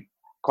paid me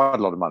quite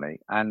a lot of money,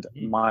 and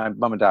my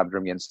mum and dad would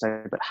ring me and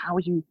say, but how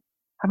do you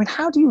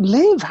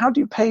live? How do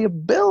you pay your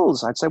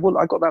bills? I'd say, well,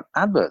 I got that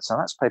advert, so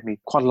that's paid me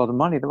quite a lot of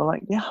money. They were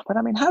like, yeah, but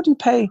I mean, how do you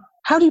pay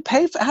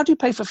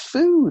for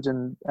food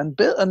and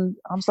bill? And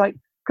I was like,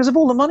 because of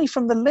all the money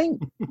from the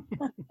Link,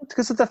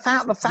 because of the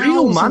thousands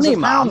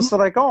of pounds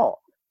that I got.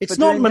 It's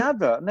not the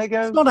advert. And they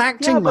go, it's not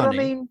acting money. But I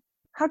mean,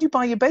 how do you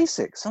buy your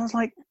basics? And I was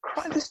like,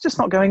 this is just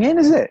not going in,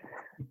 is it?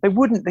 They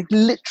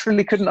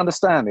literally couldn't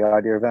understand the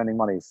idea of earning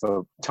money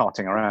for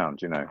tarting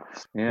around, you know.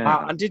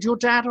 Yeah. And did your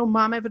dad or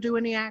mum ever do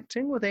any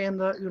acting? Were they in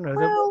the,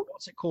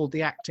 what's it called,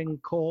 the acting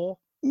corps?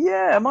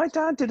 Yeah, my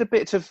dad did a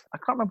bit of, I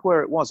can't remember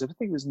where it was. I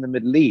think it was in the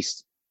Middle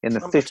East in the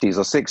 50s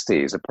or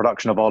 60s, a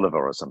production of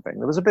Oliver or something.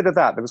 There was a bit of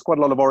that. There was quite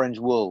a lot of orange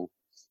wool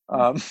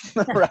around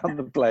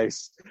the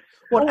place.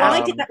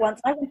 I did that once.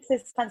 I went to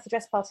this fancy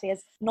dress party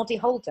as Noddy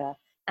Holder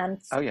and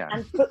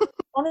put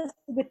honestly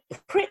with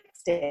Pritt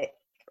stick,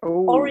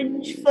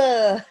 orange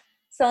fur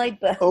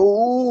sideburns.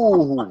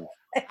 Oh,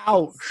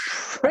 ouch!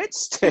 Pritt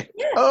stick.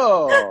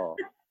 Oh,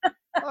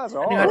 that's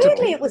awful.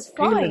 Weirdly, it was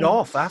fine. Peel it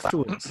off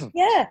afterwards.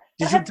 Yeah.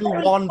 Did you do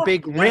one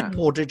big rip,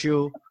 or did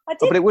you? I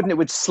did. But it wouldn't. It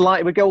would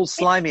go all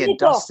slimy and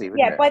dusty.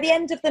 Yeah. By the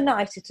end of the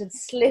night, it had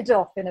slid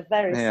off in a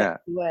very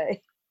sexy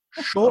way.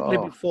 Shortly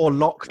before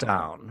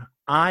lockdown,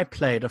 I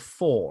played a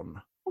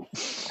fawn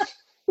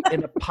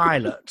in a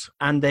pilot,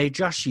 and they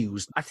just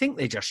used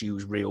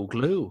real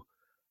glue.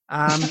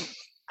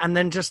 And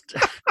then just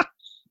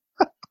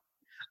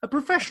a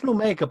professional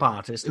makeup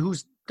artist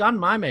who's done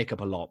my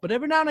makeup a lot. But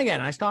every now and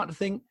again, I start to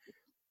think,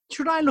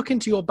 should I look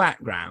into your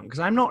background? Because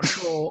I'm not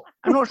sure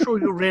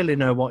you really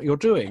know what you're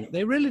doing.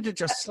 They really did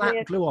just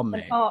slap glue on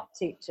me. An art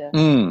teacher.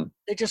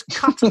 They just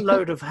cut a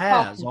load of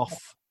hairs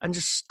off and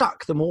just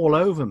stuck them all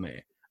over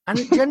me. And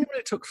it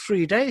genuinely took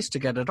 3 days to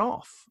get it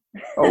off.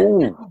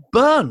 Oh,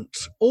 burnt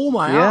all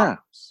my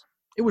arms.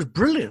 It was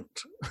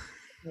brilliant.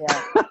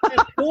 Yeah, I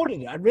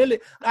applauded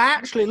it. I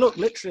actually looked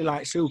literally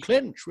like Sue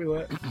Clinch.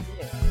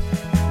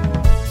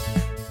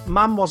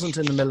 Mum wasn't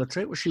in the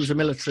military. She was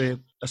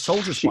a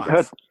soldier's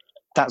wife.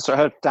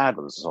 Her dad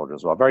was a soldier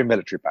as well. Very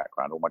military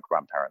background. All my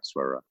grandparents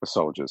were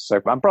soldiers.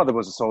 So my brother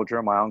was a soldier,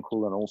 and my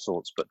uncle, and all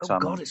sorts. But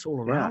God, it's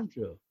all around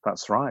you.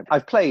 That's right.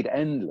 I've played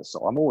endless.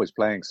 I'm always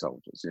playing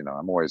soldiers. You know,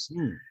 I'm always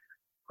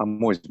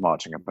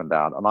marching up and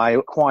down, and I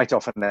quite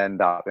often end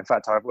up. In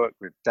fact, I've worked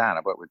with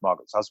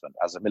Margaret's husband,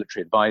 as a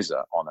military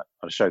advisor on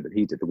a show that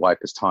he did, The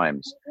Wipers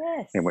Times,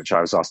 in which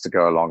I was asked to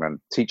go along and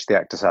teach the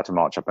actors how to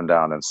march up and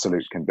down and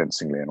salute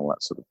convincingly and all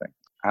that sort of thing.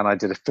 And I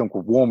did a film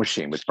called War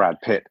Machine with Brad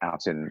Pitt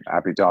out in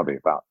Abu Dhabi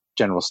about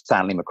General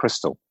Stanley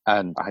McChrystal,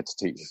 and I had to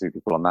teach a few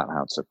people on that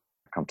how to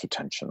come to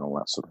attention and all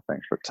that sort of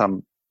thing. But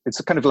it's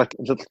a kind of like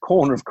a little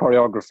corner of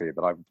choreography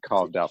that I've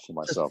carved out for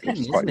myself, which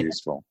is quite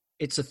useful.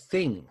 It's a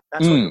thing.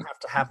 That's what you have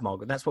to have,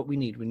 Margaret. That's what we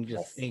need. We need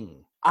a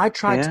thing. I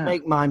tried to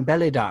make mine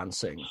belly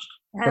dancing.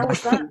 How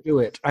was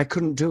that? I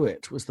couldn't do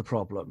it was the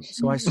problem.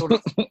 So I sort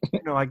of,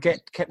 I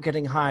kept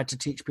getting hired to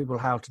teach people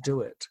how to do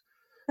it.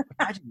 But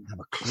I didn't have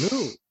a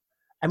clue.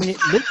 I mean, it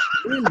looked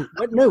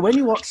really, when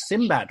you watch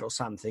Sinbad or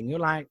something, you're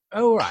like,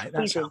 oh, right,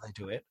 that's how they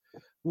do it.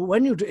 Well,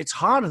 when you do, it's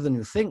harder than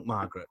you think,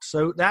 Margaret.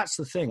 So that's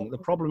the thing. The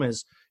problem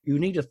is you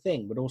need a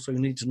thing, but also you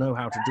need to know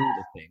how to do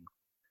the thing.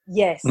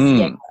 Yes,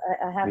 yes.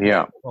 I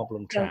have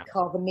problem. Don't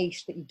carve a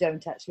niche that you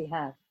don't actually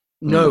have.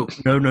 No,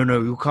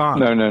 you can't.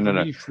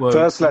 No.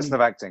 First lesson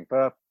of acting.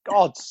 For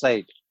God's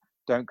sake,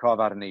 don't carve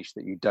out a niche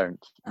that you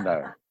don't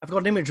know. I've got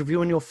an image of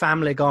you in your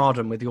family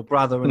garden with your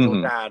brother and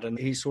your dad, and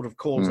he sort of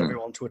calls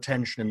everyone to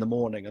attention in the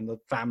morning, and the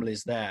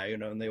family's there,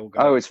 and they all go,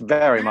 oh, it's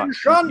very much.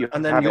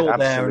 And then you're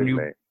there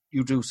and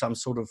you do some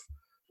sort of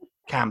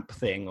camp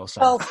thing or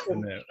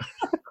something.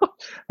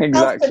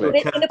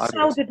 Exactly. In a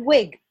powdered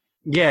wig.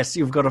 Yes,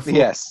 you've got a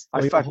Yes,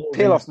 I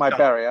peel off my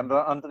beret, and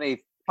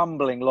underneath,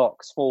 tumbling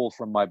locks fall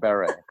from my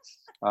beret,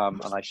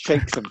 and I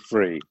shake them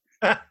free.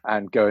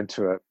 And go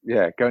into a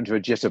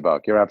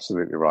jitterbug. You're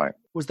absolutely right.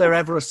 Was there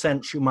ever a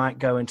sense you might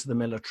go into the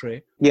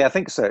military? Yeah, I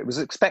think so. It was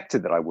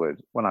expected that I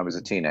would when I was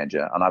a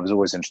teenager, and I was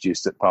always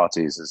introduced at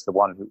parties as the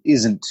one who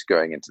isn't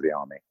going into the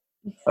army.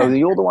 Oh,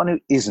 you're the one who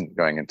isn't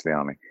going into the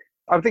army.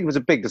 I think it was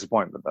a big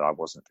disappointment that I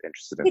wasn't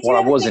interested in. Well, I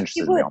was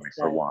interested in the army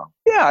for a while.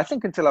 Yeah, I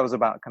think until I was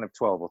about kind of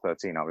 12 or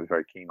 13, I was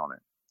very keen on it.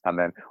 And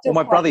then,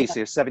 my brother, you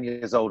see, is 7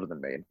 years older than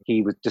me, and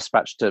he was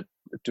dispatched to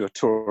do a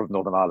tour of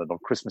Northern Ireland on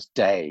Christmas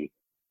Day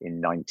in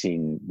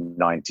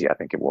 1990, I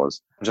think it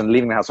was. And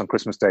leaving the house on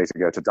Christmas Day to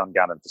go to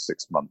Dungannon for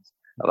 6 months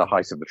at the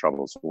height of the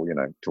Troubles, or,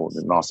 towards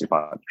the nasty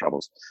part of the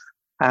Troubles.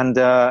 And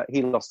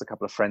he lost a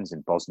couple of friends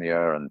in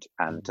Bosnia,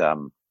 and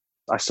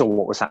I saw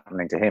what was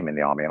happening to him in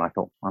the army, and I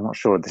thought, I'm not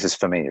sure this is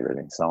for me,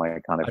 really. So I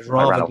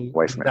ran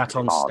away from it. That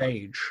on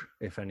stage,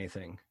 if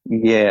anything.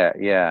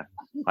 Yeah.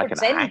 I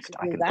can act.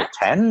 I can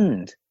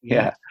pretend.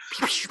 Yeah.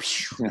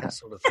 That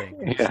sort of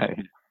thing. Yeah.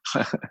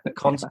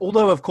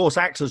 Although, of course,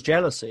 actors'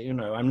 jealousy.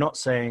 I'm not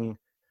saying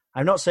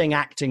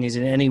acting is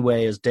in any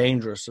way as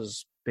dangerous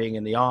as being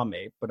in the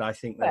army, but I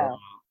think there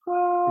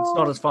are. It's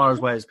not as far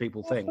away as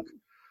people think.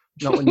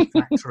 Not when you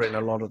factor in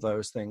a lot of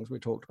those things we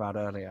talked about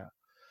earlier.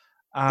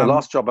 The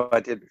last job I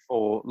did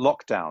before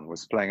lockdown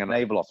was playing a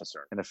naval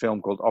officer in a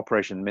film called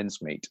Operation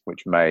Mincemeat,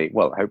 which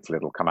hopefully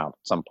it'll come out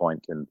at some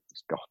point in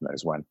God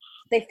knows when.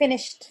 They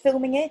finished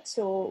filming it,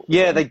 or?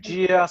 Yeah, they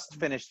just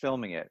finished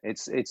filming it.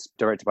 It's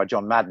directed by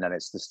John Madden, and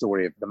it's the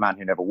story of the man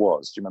who never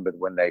was. Do you remember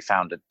when they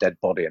found a dead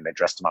body and they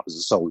dressed him up as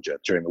a soldier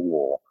during the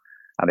war,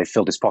 and they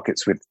filled his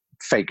pockets with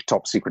fake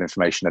top secret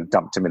information and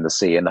dumped him in the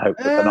sea in the hope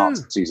that the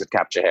Nazis would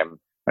capture him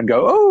and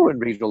go,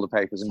 and read all the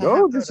papers and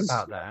go, this is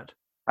about that.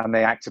 And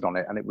they acted on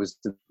it, and it was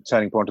the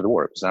turning point of the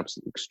war. It was an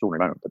absolutely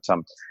extraordinary moment.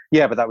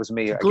 But but that was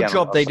me. It's a good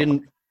job they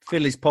didn't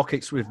fill his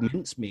pockets with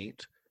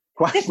mincemeat.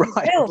 Quite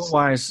right.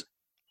 Otherwise,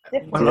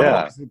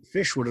 the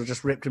fish would have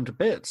just ripped him to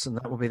bits, and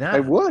that would be that. They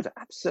would,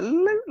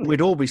 absolutely.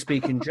 We'd all be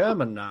speaking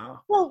German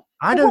now. Well,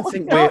 I don't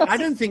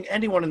think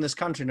anyone in this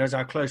country knows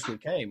how close we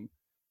came.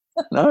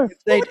 No. What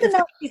would the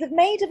Nazis have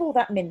made of all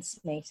that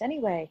mincemeat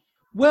anyway?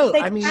 Well,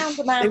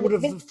 they would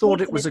have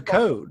thought it was a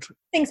code.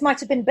 Things might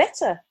have been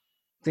better.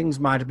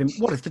 Things might have been.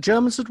 What if the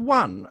Germans had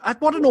won?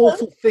 What an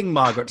awful thing,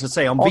 Margaret, to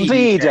say on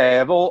V-Day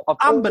of all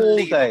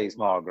days,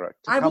 Margaret.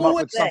 To come up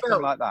with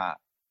something like that.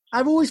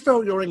 I've always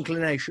felt your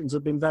inclinations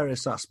have been very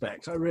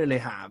suspect. I really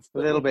have. A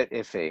little bit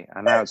iffy,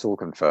 and now it's all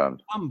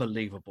confirmed.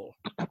 Unbelievable.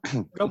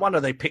 No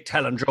wonder they picked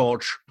Helen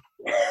George.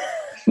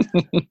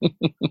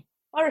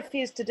 I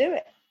refused to do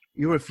it.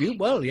 You refused?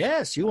 Well,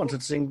 yes. You wanted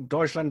to sing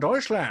Deutschland,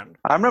 Deutschland.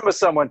 I remember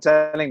someone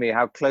telling me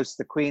how close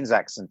the Queen's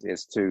accent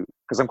is to,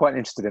 because I'm quite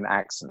interested in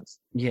accents.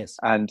 Yes.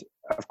 And,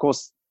 of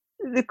course,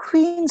 the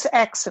Queen's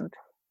accent,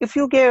 if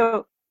you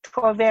go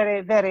to a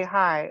very, very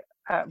high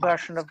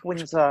version of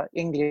Windsor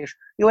English,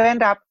 you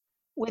end up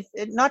with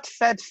not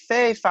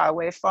very far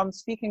away from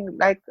speaking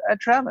like a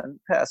German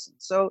person.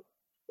 So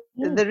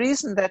the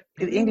reason that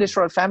the English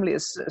royal family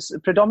is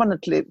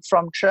predominantly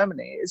from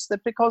Germany is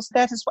that because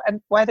that is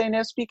why they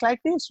now speak like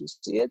this. You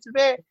see, it's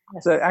very.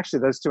 So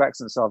actually, those two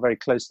accents are very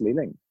closely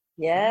linked.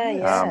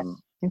 Yeah.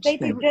 They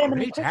do German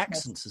great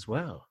accents as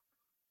well.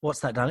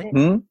 What's that,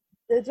 darling?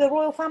 The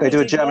royal family. They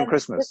do a German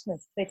Christmas.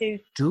 They do.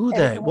 Do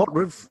they? What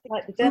with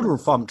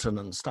Rudelfompton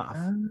and stuff?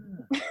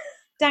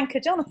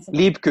 Danke Jonathan.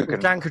 Liebkuchen.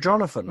 Danke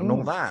Jonathan and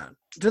all that.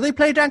 Do they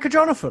play Danke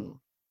Jonathan?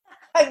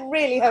 I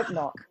really hope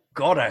not.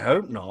 God, I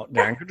hope not.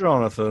 Danke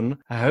Jonathan.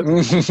 I hope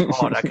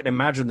God, I can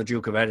imagine the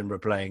Duke of Edinburgh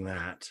playing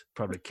that.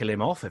 Probably kill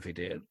him off if he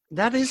did.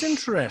 That is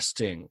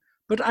interesting.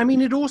 But, I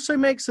mean, it also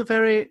makes a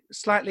very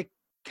slightly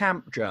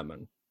camp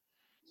German.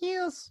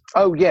 Yes.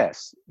 Oh,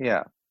 yes.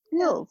 Yeah.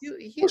 No.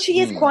 Well, she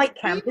is quite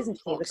camp, isn't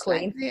she, the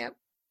Queen? Yeah.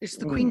 Is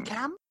the Queen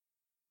camp?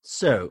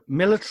 So,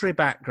 military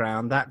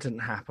background, that didn't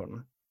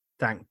happen.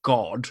 Thank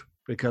God.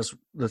 Because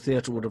the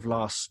theatre would have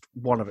lost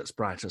one of its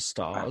brightest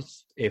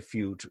stars if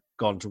you'd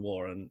gone to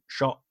war and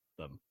shot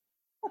them.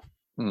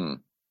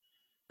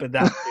 But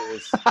that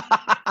is.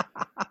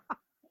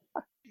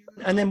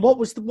 And then what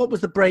was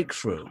the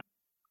breakthrough?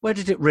 Where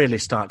did it really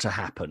start to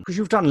happen? Because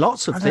you've done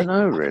lots of things. I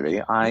don't know, really.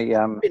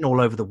 You've been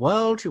all over the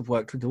world. You've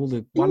worked with all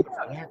the wonderful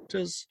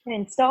actors.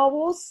 In Star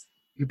Wars.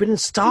 You've been in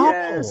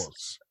Star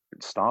Wars.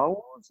 Star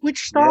Wars?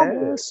 Which Star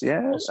Wars?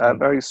 Yes,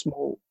 very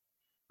small.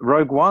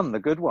 Rogue One, the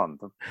good one.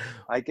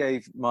 I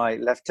gave my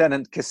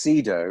Lieutenant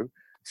Casido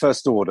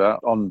first order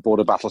on board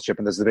a battleship,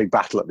 and there's the big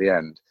battle at the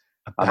end.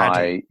 And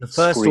I the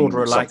first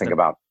order, like something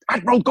about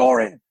Admiral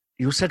Gorin.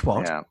 You said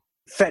what? Yeah.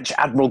 Fetch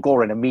Admiral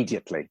Gorin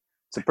immediately.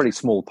 It's a pretty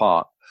small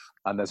part.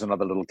 And there's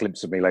another little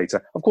glimpse of me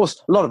later. Of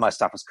course, a lot of my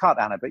stuff was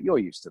cut, Anna, but you're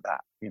used to that.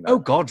 You know. Oh,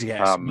 God,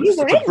 yes. You were it's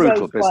a in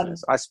brutal Rogue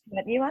business. One,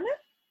 weren't you, Anna?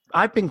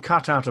 I've been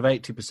cut out of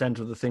 80%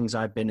 of the things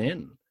I've been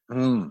in.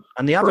 Mm.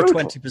 And the other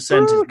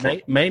 20%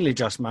 is mainly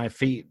just my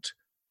feet.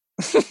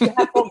 You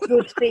have got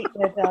good feet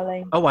there,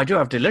 darling. Oh, I do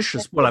have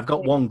delicious. Well, I've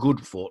got one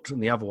good foot,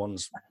 and the other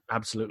one's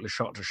absolutely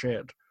shot to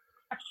shit.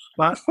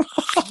 But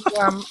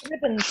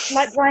ribbons,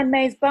 like Brian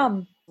May's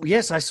bum.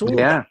 yes, I saw.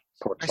 Yeah,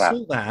 I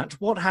saw that.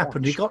 What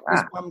happened? He got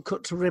his bum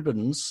cut to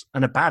ribbons,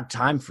 and a bad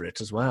time for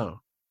it as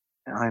well.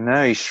 I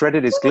know. He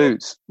shredded his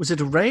glutes. Was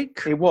it a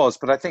rake? It was,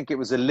 but I think it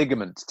was a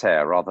ligament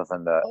tear rather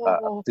than a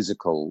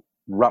physical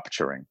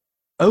rupturing.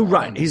 Oh,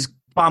 right. His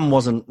bum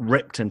wasn't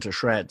ripped into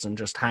shreds and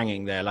just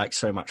hanging there like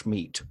so much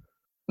meat.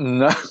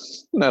 No,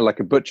 like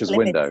a butcher's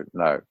window.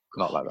 No,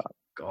 not like that.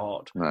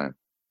 God. No.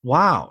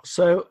 Wow.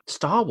 So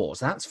Star Wars,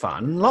 that's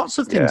fun. Lots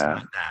of things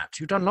like that.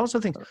 You've done lots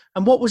of things.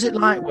 And what was it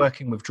like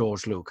working with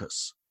George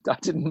Lucas? I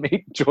didn't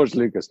meet George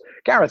Lucas.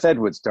 Gareth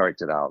Edwards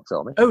directed our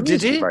film. Oh,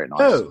 did he? Very nice.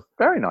 Oh.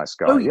 Very nice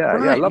guy. Oh, yeah,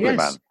 right, lovely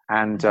man.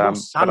 And your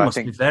son but must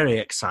I think be very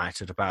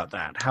excited about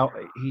that. How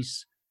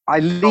he's... I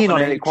lean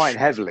on it quite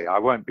heavily. I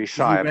won't be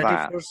shy of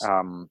that.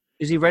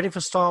 Is he ready for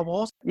Star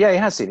Wars? Yeah, he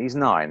has seen. He's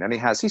 9, and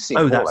he's seen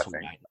all, that's I think.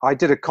 right. I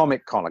did a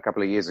Comic Con a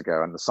couple of years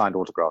ago and signed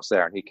autographs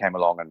there, and he came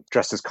along and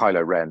dressed as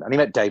Kylo Ren, and he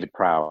met David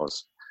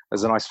Prowse.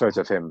 There's a nice photo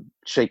of him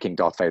shaking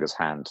Darth Vader's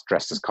hand,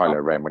 dressed as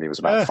Kylo Ren when he was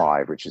about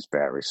 5, which is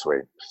very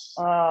sweet.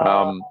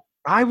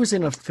 I was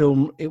in a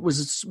film, it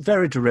was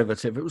very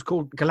derivative. It was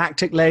called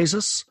Galactic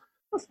Lasers.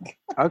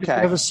 Okay. Did you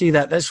ever see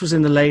that? This was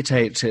in the late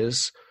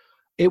 80s.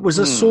 It was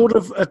a sort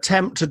of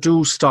attempt to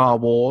do Star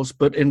Wars,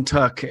 but in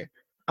Turkey.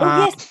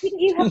 Oh, yes. Didn't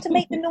you have to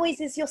make the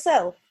noises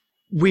yourself?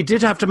 We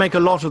did have to make a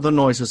lot of the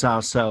noises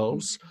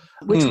ourselves,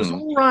 which was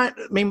all right.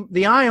 I mean,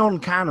 the ion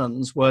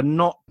cannons were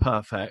not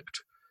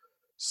perfect.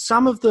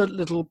 Some of the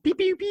little pew,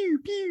 pew, pew,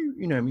 pew,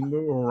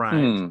 were all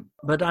right.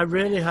 But I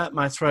really hurt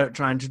my throat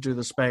trying to do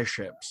the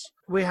spaceships.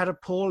 We had a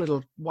poor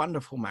little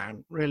wonderful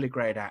man, really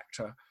great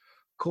actor,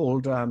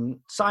 called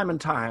Simon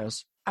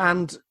Tyers.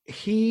 And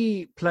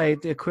he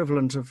played the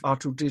equivalent of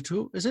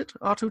R2-D2. Is it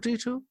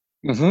R2-D2?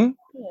 Mm-hmm.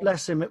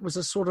 Bless him. It was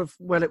a sort of,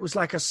 it was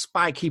like a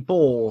spiky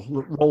ball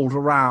that rolled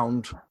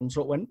around and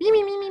sort of went me,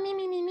 me, me, me, me,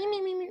 me, me,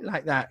 me, me, me,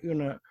 like that,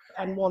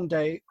 And one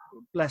day,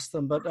 bless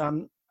them, but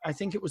I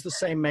think it was the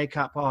same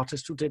makeup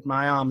artist who did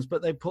my arms,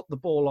 but they put the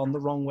ball on the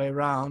wrong way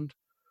round,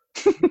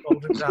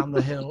 rolled it down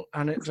the hill,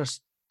 and it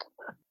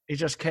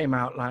just came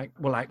out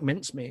like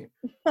mincemeat.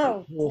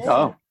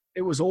 Oh.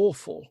 It was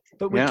awful.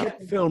 But we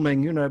kept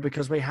filming,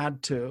 because we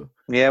had to.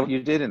 Yeah,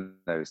 you did in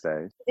those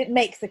days. It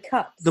makes the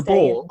cut. The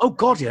ball. Oh,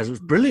 God, yes, it was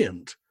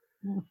brilliant.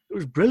 It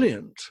was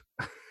brilliant.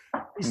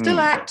 He's still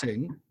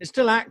acting. He's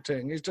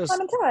just...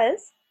 Simon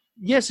Tyers?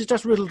 Yes, he's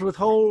just riddled with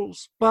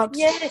holes. But...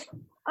 Yes,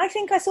 I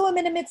think I saw him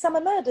in A Midsummer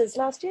Murders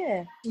last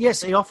year.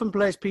 Yes, he often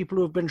plays people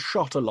who have been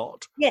shot a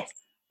lot. Yes,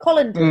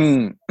 Colin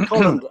does.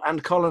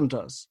 Colin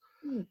does.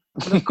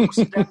 But of course,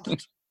 it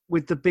ended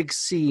with the big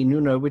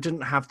scene, we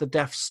didn't have the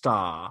Death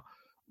Star.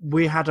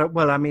 We had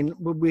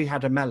we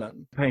had a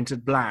Melon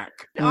painted black.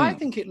 I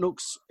think it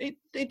looks,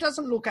 it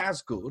doesn't look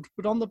as good,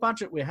 but on the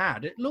budget we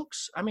had, it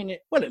looks,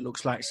 it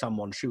looks like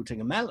someone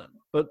shooting a melon.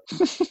 But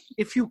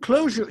if you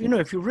close your,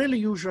 if you really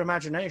use your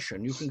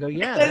imagination, you can go,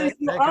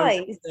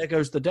 there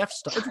goes the Death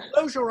Star. If you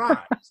close your eyes,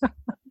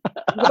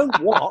 you don't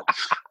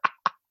watch.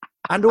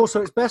 And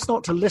also, it's best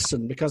not to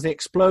listen because the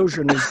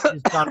explosion is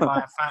done by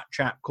a fat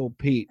chap called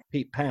Pete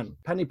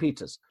Penny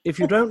Peters. If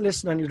you don't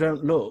listen and you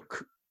don't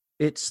look,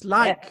 it's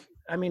like,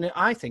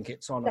 I think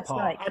it's on a par.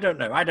 Right. I don't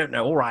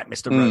know. All right,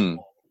 Mr. Rowe.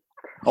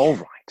 All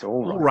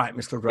right,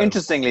 Mr. Rowe.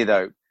 Interestingly,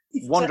 though,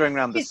 wandering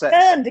around the set.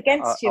 Turned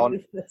against you,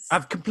 Rufus.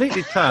 I've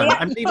completely turned.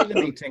 I'm leaving the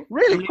meeting.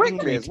 Really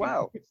quickly as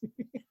well.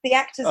 The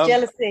actor's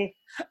jealousy.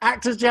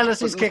 Actor's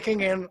jealousy is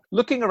kicking in.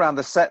 Looking around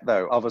the set,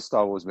 though, of a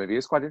Star Wars movie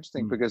is quite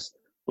interesting because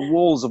the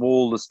walls of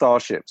all the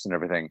starships and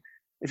everything,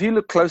 if you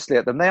look closely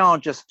at them, they are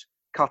just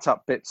cut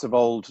up bits of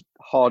old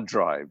hard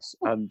drives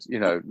and,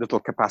 little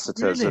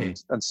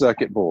capacitors and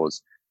circuit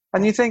boards.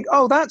 And you think,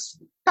 that's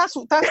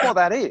what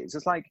that is.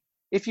 It's like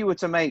if you were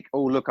to make,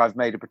 I've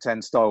made a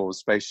pretend Star Wars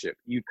spaceship,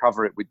 you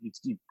cover it with,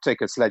 you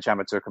take a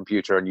sledgehammer to a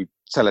computer and you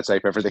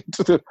sellotape everything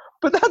to the,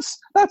 but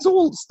that's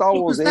all Star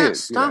Wars is. That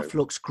stuff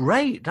looks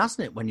great,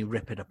 doesn't it, when you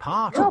rip it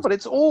apart? Yeah, but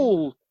it's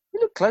all, you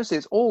look closely,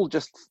 it's all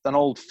just an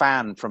old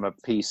fan from a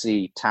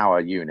PC tower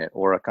unit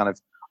or a kind of,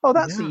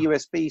 that's a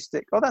USB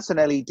stick. Oh, that's an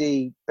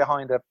LED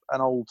behind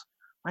an old,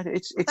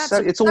 it's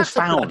all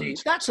found.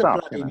 That's a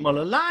bloody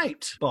Muller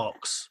Light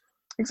box.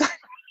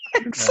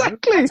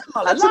 Exactly.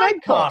 That's an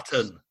egg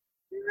carton.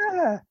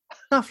 Yeah.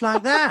 Stuff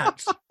like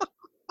that.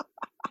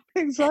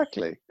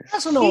 Exactly.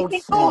 That's an old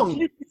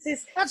thong.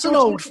 That's an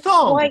old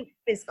thong. Wife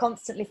is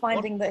constantly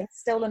finding that he's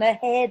stolen a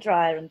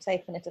hairdryer and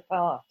taken it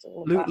apart.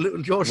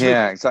 George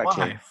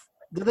exactly.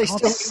 Do they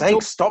still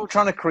sake, stop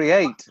trying to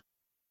create.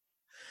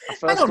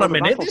 Hang on a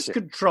minute. This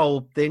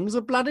control thing's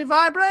a bloody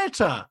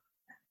vibrator.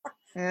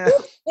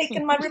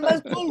 Taken my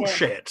remote.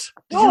 Bullshit.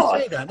 Did you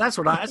say that? That's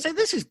what I say.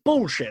 This is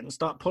bullshit, and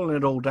start pulling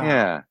it all down.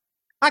 Yeah.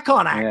 I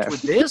can't act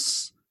with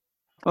this.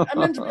 I'm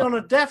meant to be on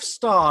a Death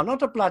Star,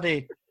 not a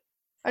bloody...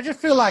 I just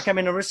feel like I'm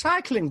in a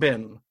recycling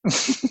bin.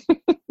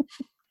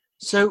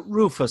 So,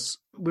 Rufus,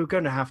 we're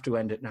going to have to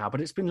end it now,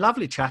 but it's been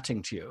lovely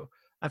chatting to you.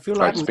 I feel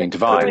like... It's been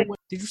divine.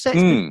 Did you say it's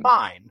been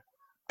fine?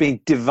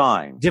 Been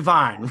divine.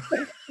 Divine.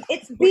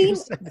 It's been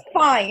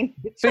fine.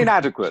 It's been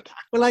adequate.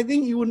 Well, I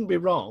think you wouldn't be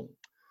wrong.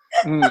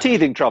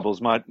 Teething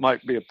troubles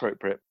might be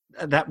appropriate.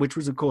 That, which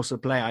was, of course, a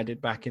play I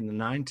did back in the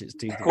 90s.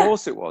 Teething. Of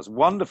course it was.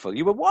 Wonderful.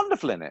 You were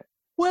wonderful in it.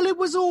 Well, it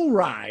was all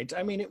right.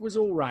 I mean, it was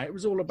all right. It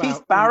was all about...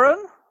 Keith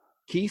Barron?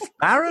 Keith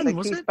Barron,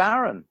 was Keith it?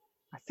 Barron.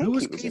 I think Who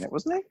was he was Keith? in it,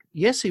 wasn't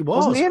he? Yes, he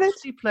was. Wasn't he in it? What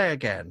did he play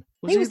again?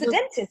 He was the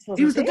dentist, wasn't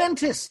he? He was the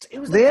dentist. It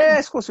was the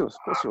Yes, of course he was.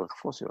 Of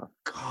course he was.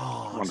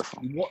 God.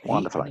 Wonderful. What,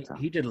 Wonderful actor.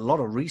 He did a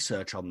lot of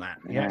research on that.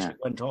 He Yeah. actually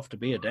went off to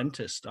be a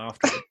dentist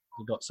after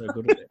he got so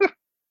good at it.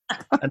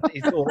 And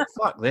he thought,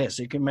 fuck this,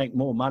 he can make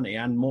more money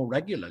and more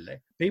regularly.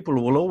 People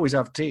will always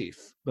have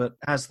teeth, but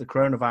as the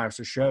coronavirus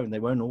has shown, they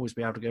won't always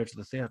be able to go to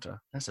the theatre.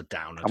 That's a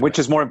downer. And which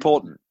is more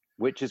important?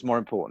 Which is more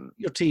important?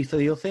 Your teeth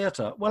or your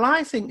theatre? Well,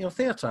 I think your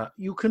theatre,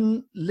 you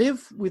can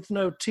live with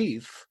no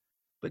teeth,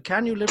 but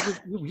can you live with...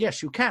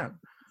 Yes, you can.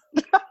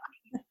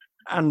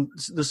 And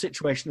the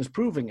situation is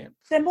proving it.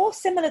 They're more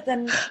similar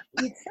than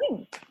you'd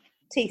think,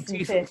 teeth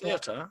and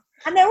theatre.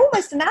 And they're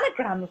almost an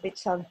anagram of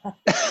each other.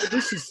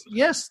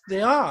 Yes,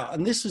 they are.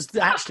 And this is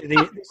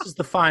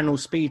the final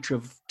speech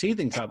of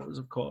Teething Troubles,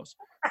 of course.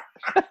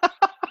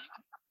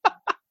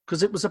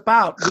 Because it was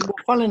about,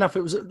 funnily enough,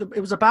 it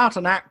was about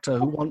an actor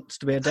who wants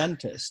to be a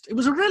dentist. It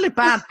was a really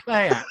bad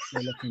play,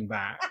 actually, looking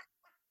back.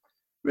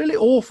 Really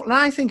awful. And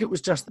I think it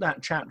was just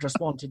that chap just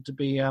wanted to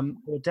be a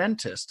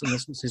dentist, and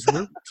this was his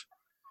route.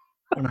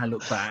 When I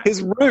look back.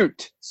 His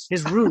route.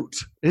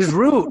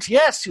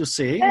 Yes, you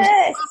see.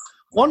 Yes.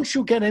 Once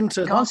you get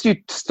into... You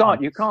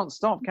can't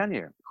stop, can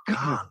you?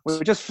 Can't.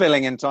 We're just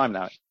filling in time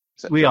now.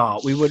 We are.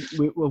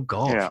 Oh,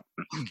 God. Yeah.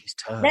 He's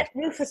turned. Let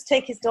Rufus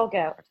take his dog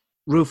out.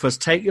 Rufus,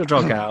 take your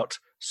dog out.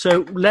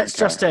 So let's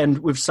just end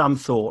with some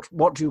thought.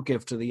 What do you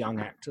give to the young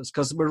actors?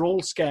 Because we're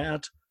all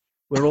scared.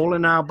 We're all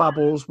in our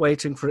bubbles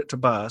waiting for it to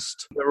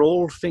burst. We're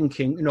all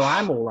thinking,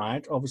 I'm all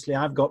right. Obviously,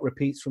 I've got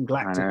repeats from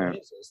Galactic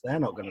Lasers. They're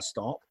not going to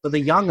stop. But the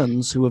young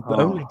uns who have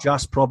only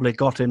just probably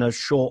got in a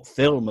short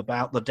film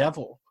about the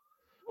devil.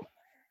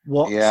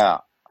 What? Yeah.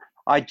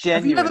 I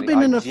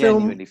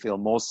genuinely feel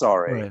more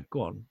sorry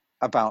go on.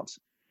 about...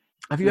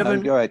 Have you ever...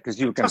 Go ahead, because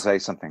you were going to say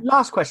something.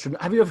 Last question.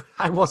 Have you ever...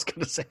 I was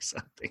going to say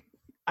something.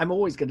 I'm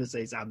always going to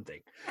say something.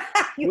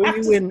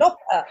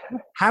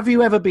 Have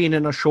you ever been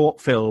in a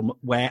short film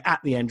where at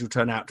the end you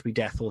turn out to be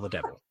death or the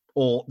devil?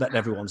 Or that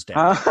everyone's dead?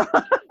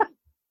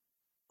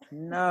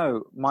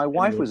 No. My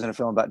wife was in a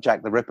film about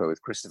Jack the Ripper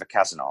with Christopher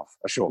Cazenove,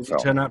 a short film.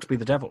 He turned out to be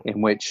the devil?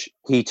 In which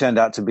he turned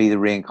out to be the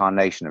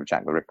reincarnation of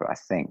Jack the Ripper, I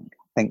think.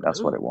 I think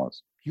that's what it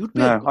was.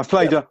 I've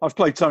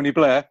played Tony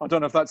Blair. I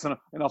don't know if that's enough.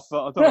 I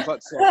don't know if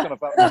that's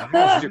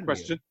answers your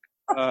question,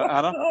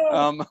 Anna.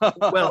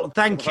 Well,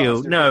 thank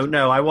you.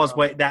 No, I was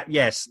waiting.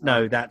 That's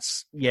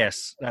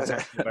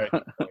actually very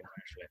good.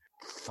 Actually.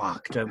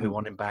 Fuck, don't we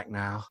want him back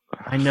now?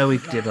 I know he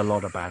did a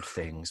lot of bad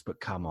things, but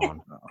come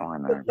on. I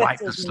know. Wipe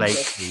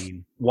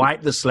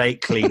the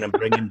slate clean and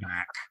bring him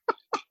back.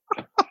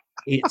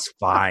 It's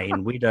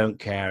fine. We don't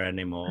care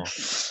anymore.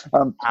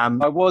 I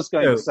was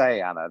going to say,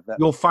 Anna, that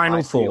your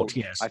final thought.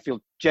 Yes, I feel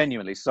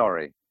genuinely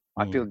sorry.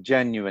 I feel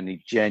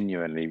genuinely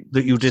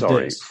that you did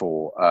sorry this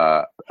for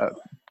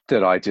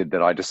that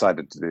I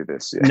decided to do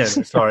this. Yes.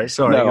 No, sorry.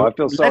 No, I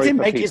feel sorry Let him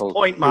for make people his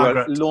point, who are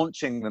Margaret.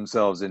 launching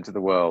themselves into the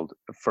world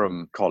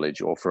from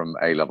college or from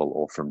A-level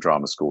or from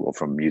drama school or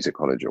from music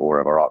college or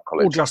wherever art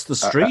college. Or just the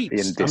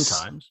streets in this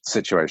sometimes.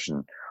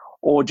 Situation.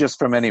 Or just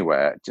from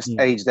anywhere, just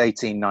aged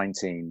 18,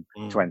 19,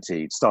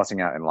 20, starting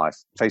out in life,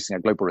 facing a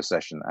global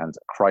recession and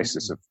a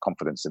crisis of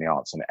confidence in the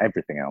arts and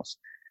everything else.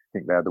 I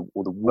think they're the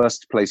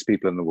worst placed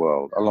people in the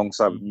world,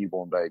 alongside with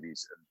newborn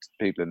babies and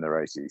people in their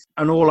 80s.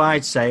 And all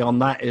I'd say on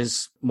that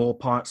is more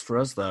parts for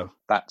us, though.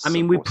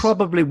 We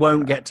probably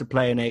won't get to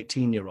play an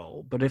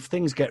 18-year-old, but if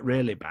things get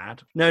really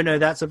bad... No,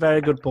 that's a very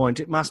good point.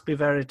 It must be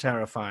very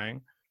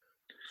terrifying.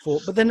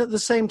 But then at the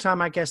same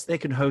time, I guess they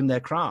can hone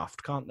their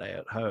craft, can't they,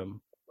 at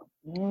home?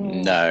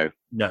 No,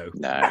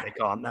 they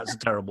can't. That's a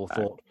terrible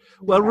thought.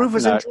 Well,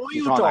 Rufus, enjoy your dog.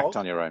 You can't act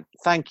on your own.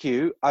 Thank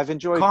you. I've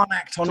enjoyed. Can't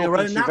act on your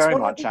own. That's very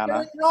much, Anna.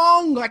 Going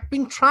wrong. I've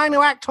been trying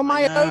to act on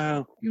my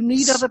own. You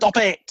need Stop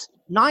it.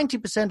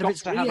 90% of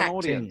it's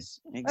reacting.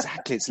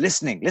 Exactly. It's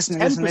listening.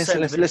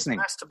 Listening.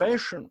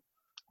 Masturbation.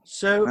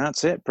 So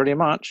that's it, pretty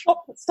much.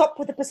 Stop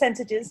with the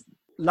percentages.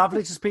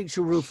 Lovely to speak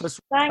to you, Rufus.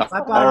 Thanks.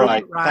 All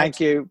right. Thank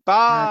you.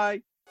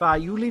 Bye. Bye.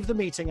 You leave the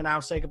meeting and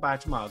I'll say goodbye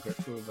to Margaret,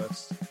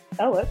 Rufus.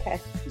 Oh, okay.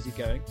 Is he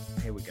going?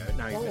 Here we go.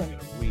 Now you're going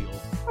to wheel.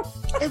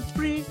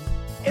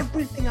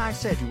 Everything I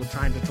said you were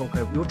trying to talk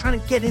over. You were trying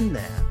to get in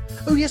there.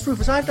 Oh, yes,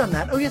 Rufus, I've done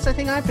that. Oh, yes, I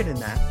think I've been in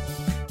that.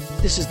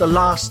 This is the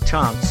last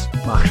chance,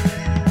 Margaret.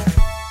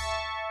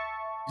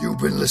 You've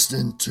been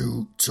listening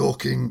to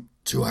Talking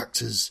Two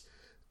Actors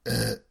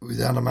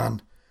with Anna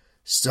Mann,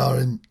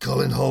 starring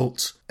Colin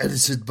Holt,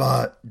 edited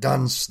by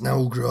Dan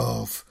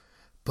Snellgrove,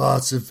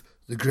 part of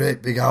the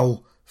Great Big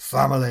Owl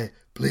family.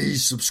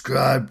 Please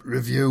subscribe,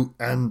 review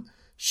and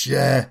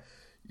share.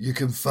 You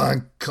can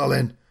find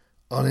Colin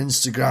on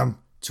Instagram,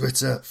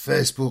 Twitter,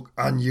 Facebook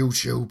and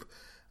YouTube,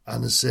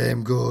 and the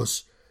same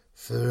goes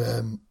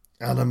for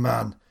Anna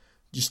Mann.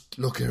 Just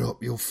look her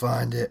up, you'll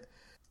find it.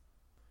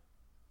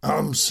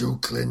 I'm Sue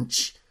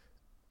Clinch.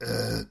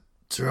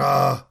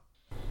 Ta-ra.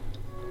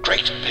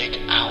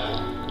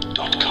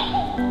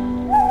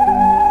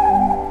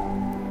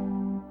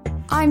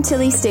 GreatBigOwl.com. I'm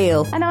Tilly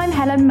Steele. And I'm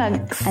Helen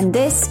Monks. And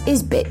this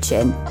is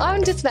Bitchin'.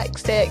 I'm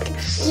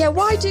dyslexic. Yeah,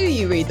 why do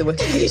you read the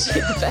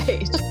Wikipedia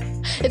page?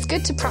 It's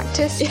good to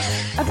practice.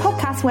 A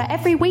podcast where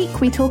every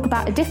week we talk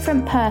about a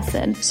different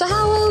person. So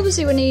how old was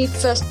he when he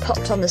first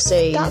popped on the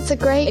scene? That's a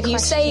great If question. you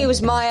say he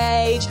was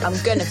my age, I'm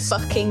gonna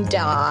fucking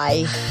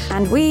die.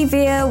 And we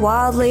veer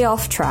wildly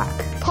off track.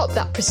 Pop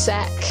that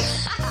Prosec.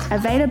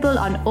 Available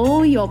on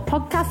all your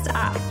podcast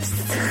apps.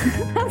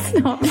 That's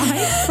not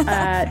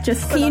right.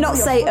 Can you not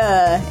say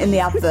in the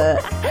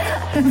advert?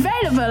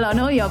 Available on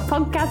all your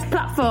podcast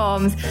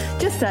platforms.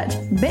 Just search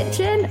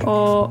Bitchin'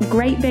 or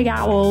Great Big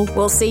Owl.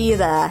 We'll see you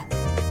there.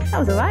 That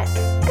was all right.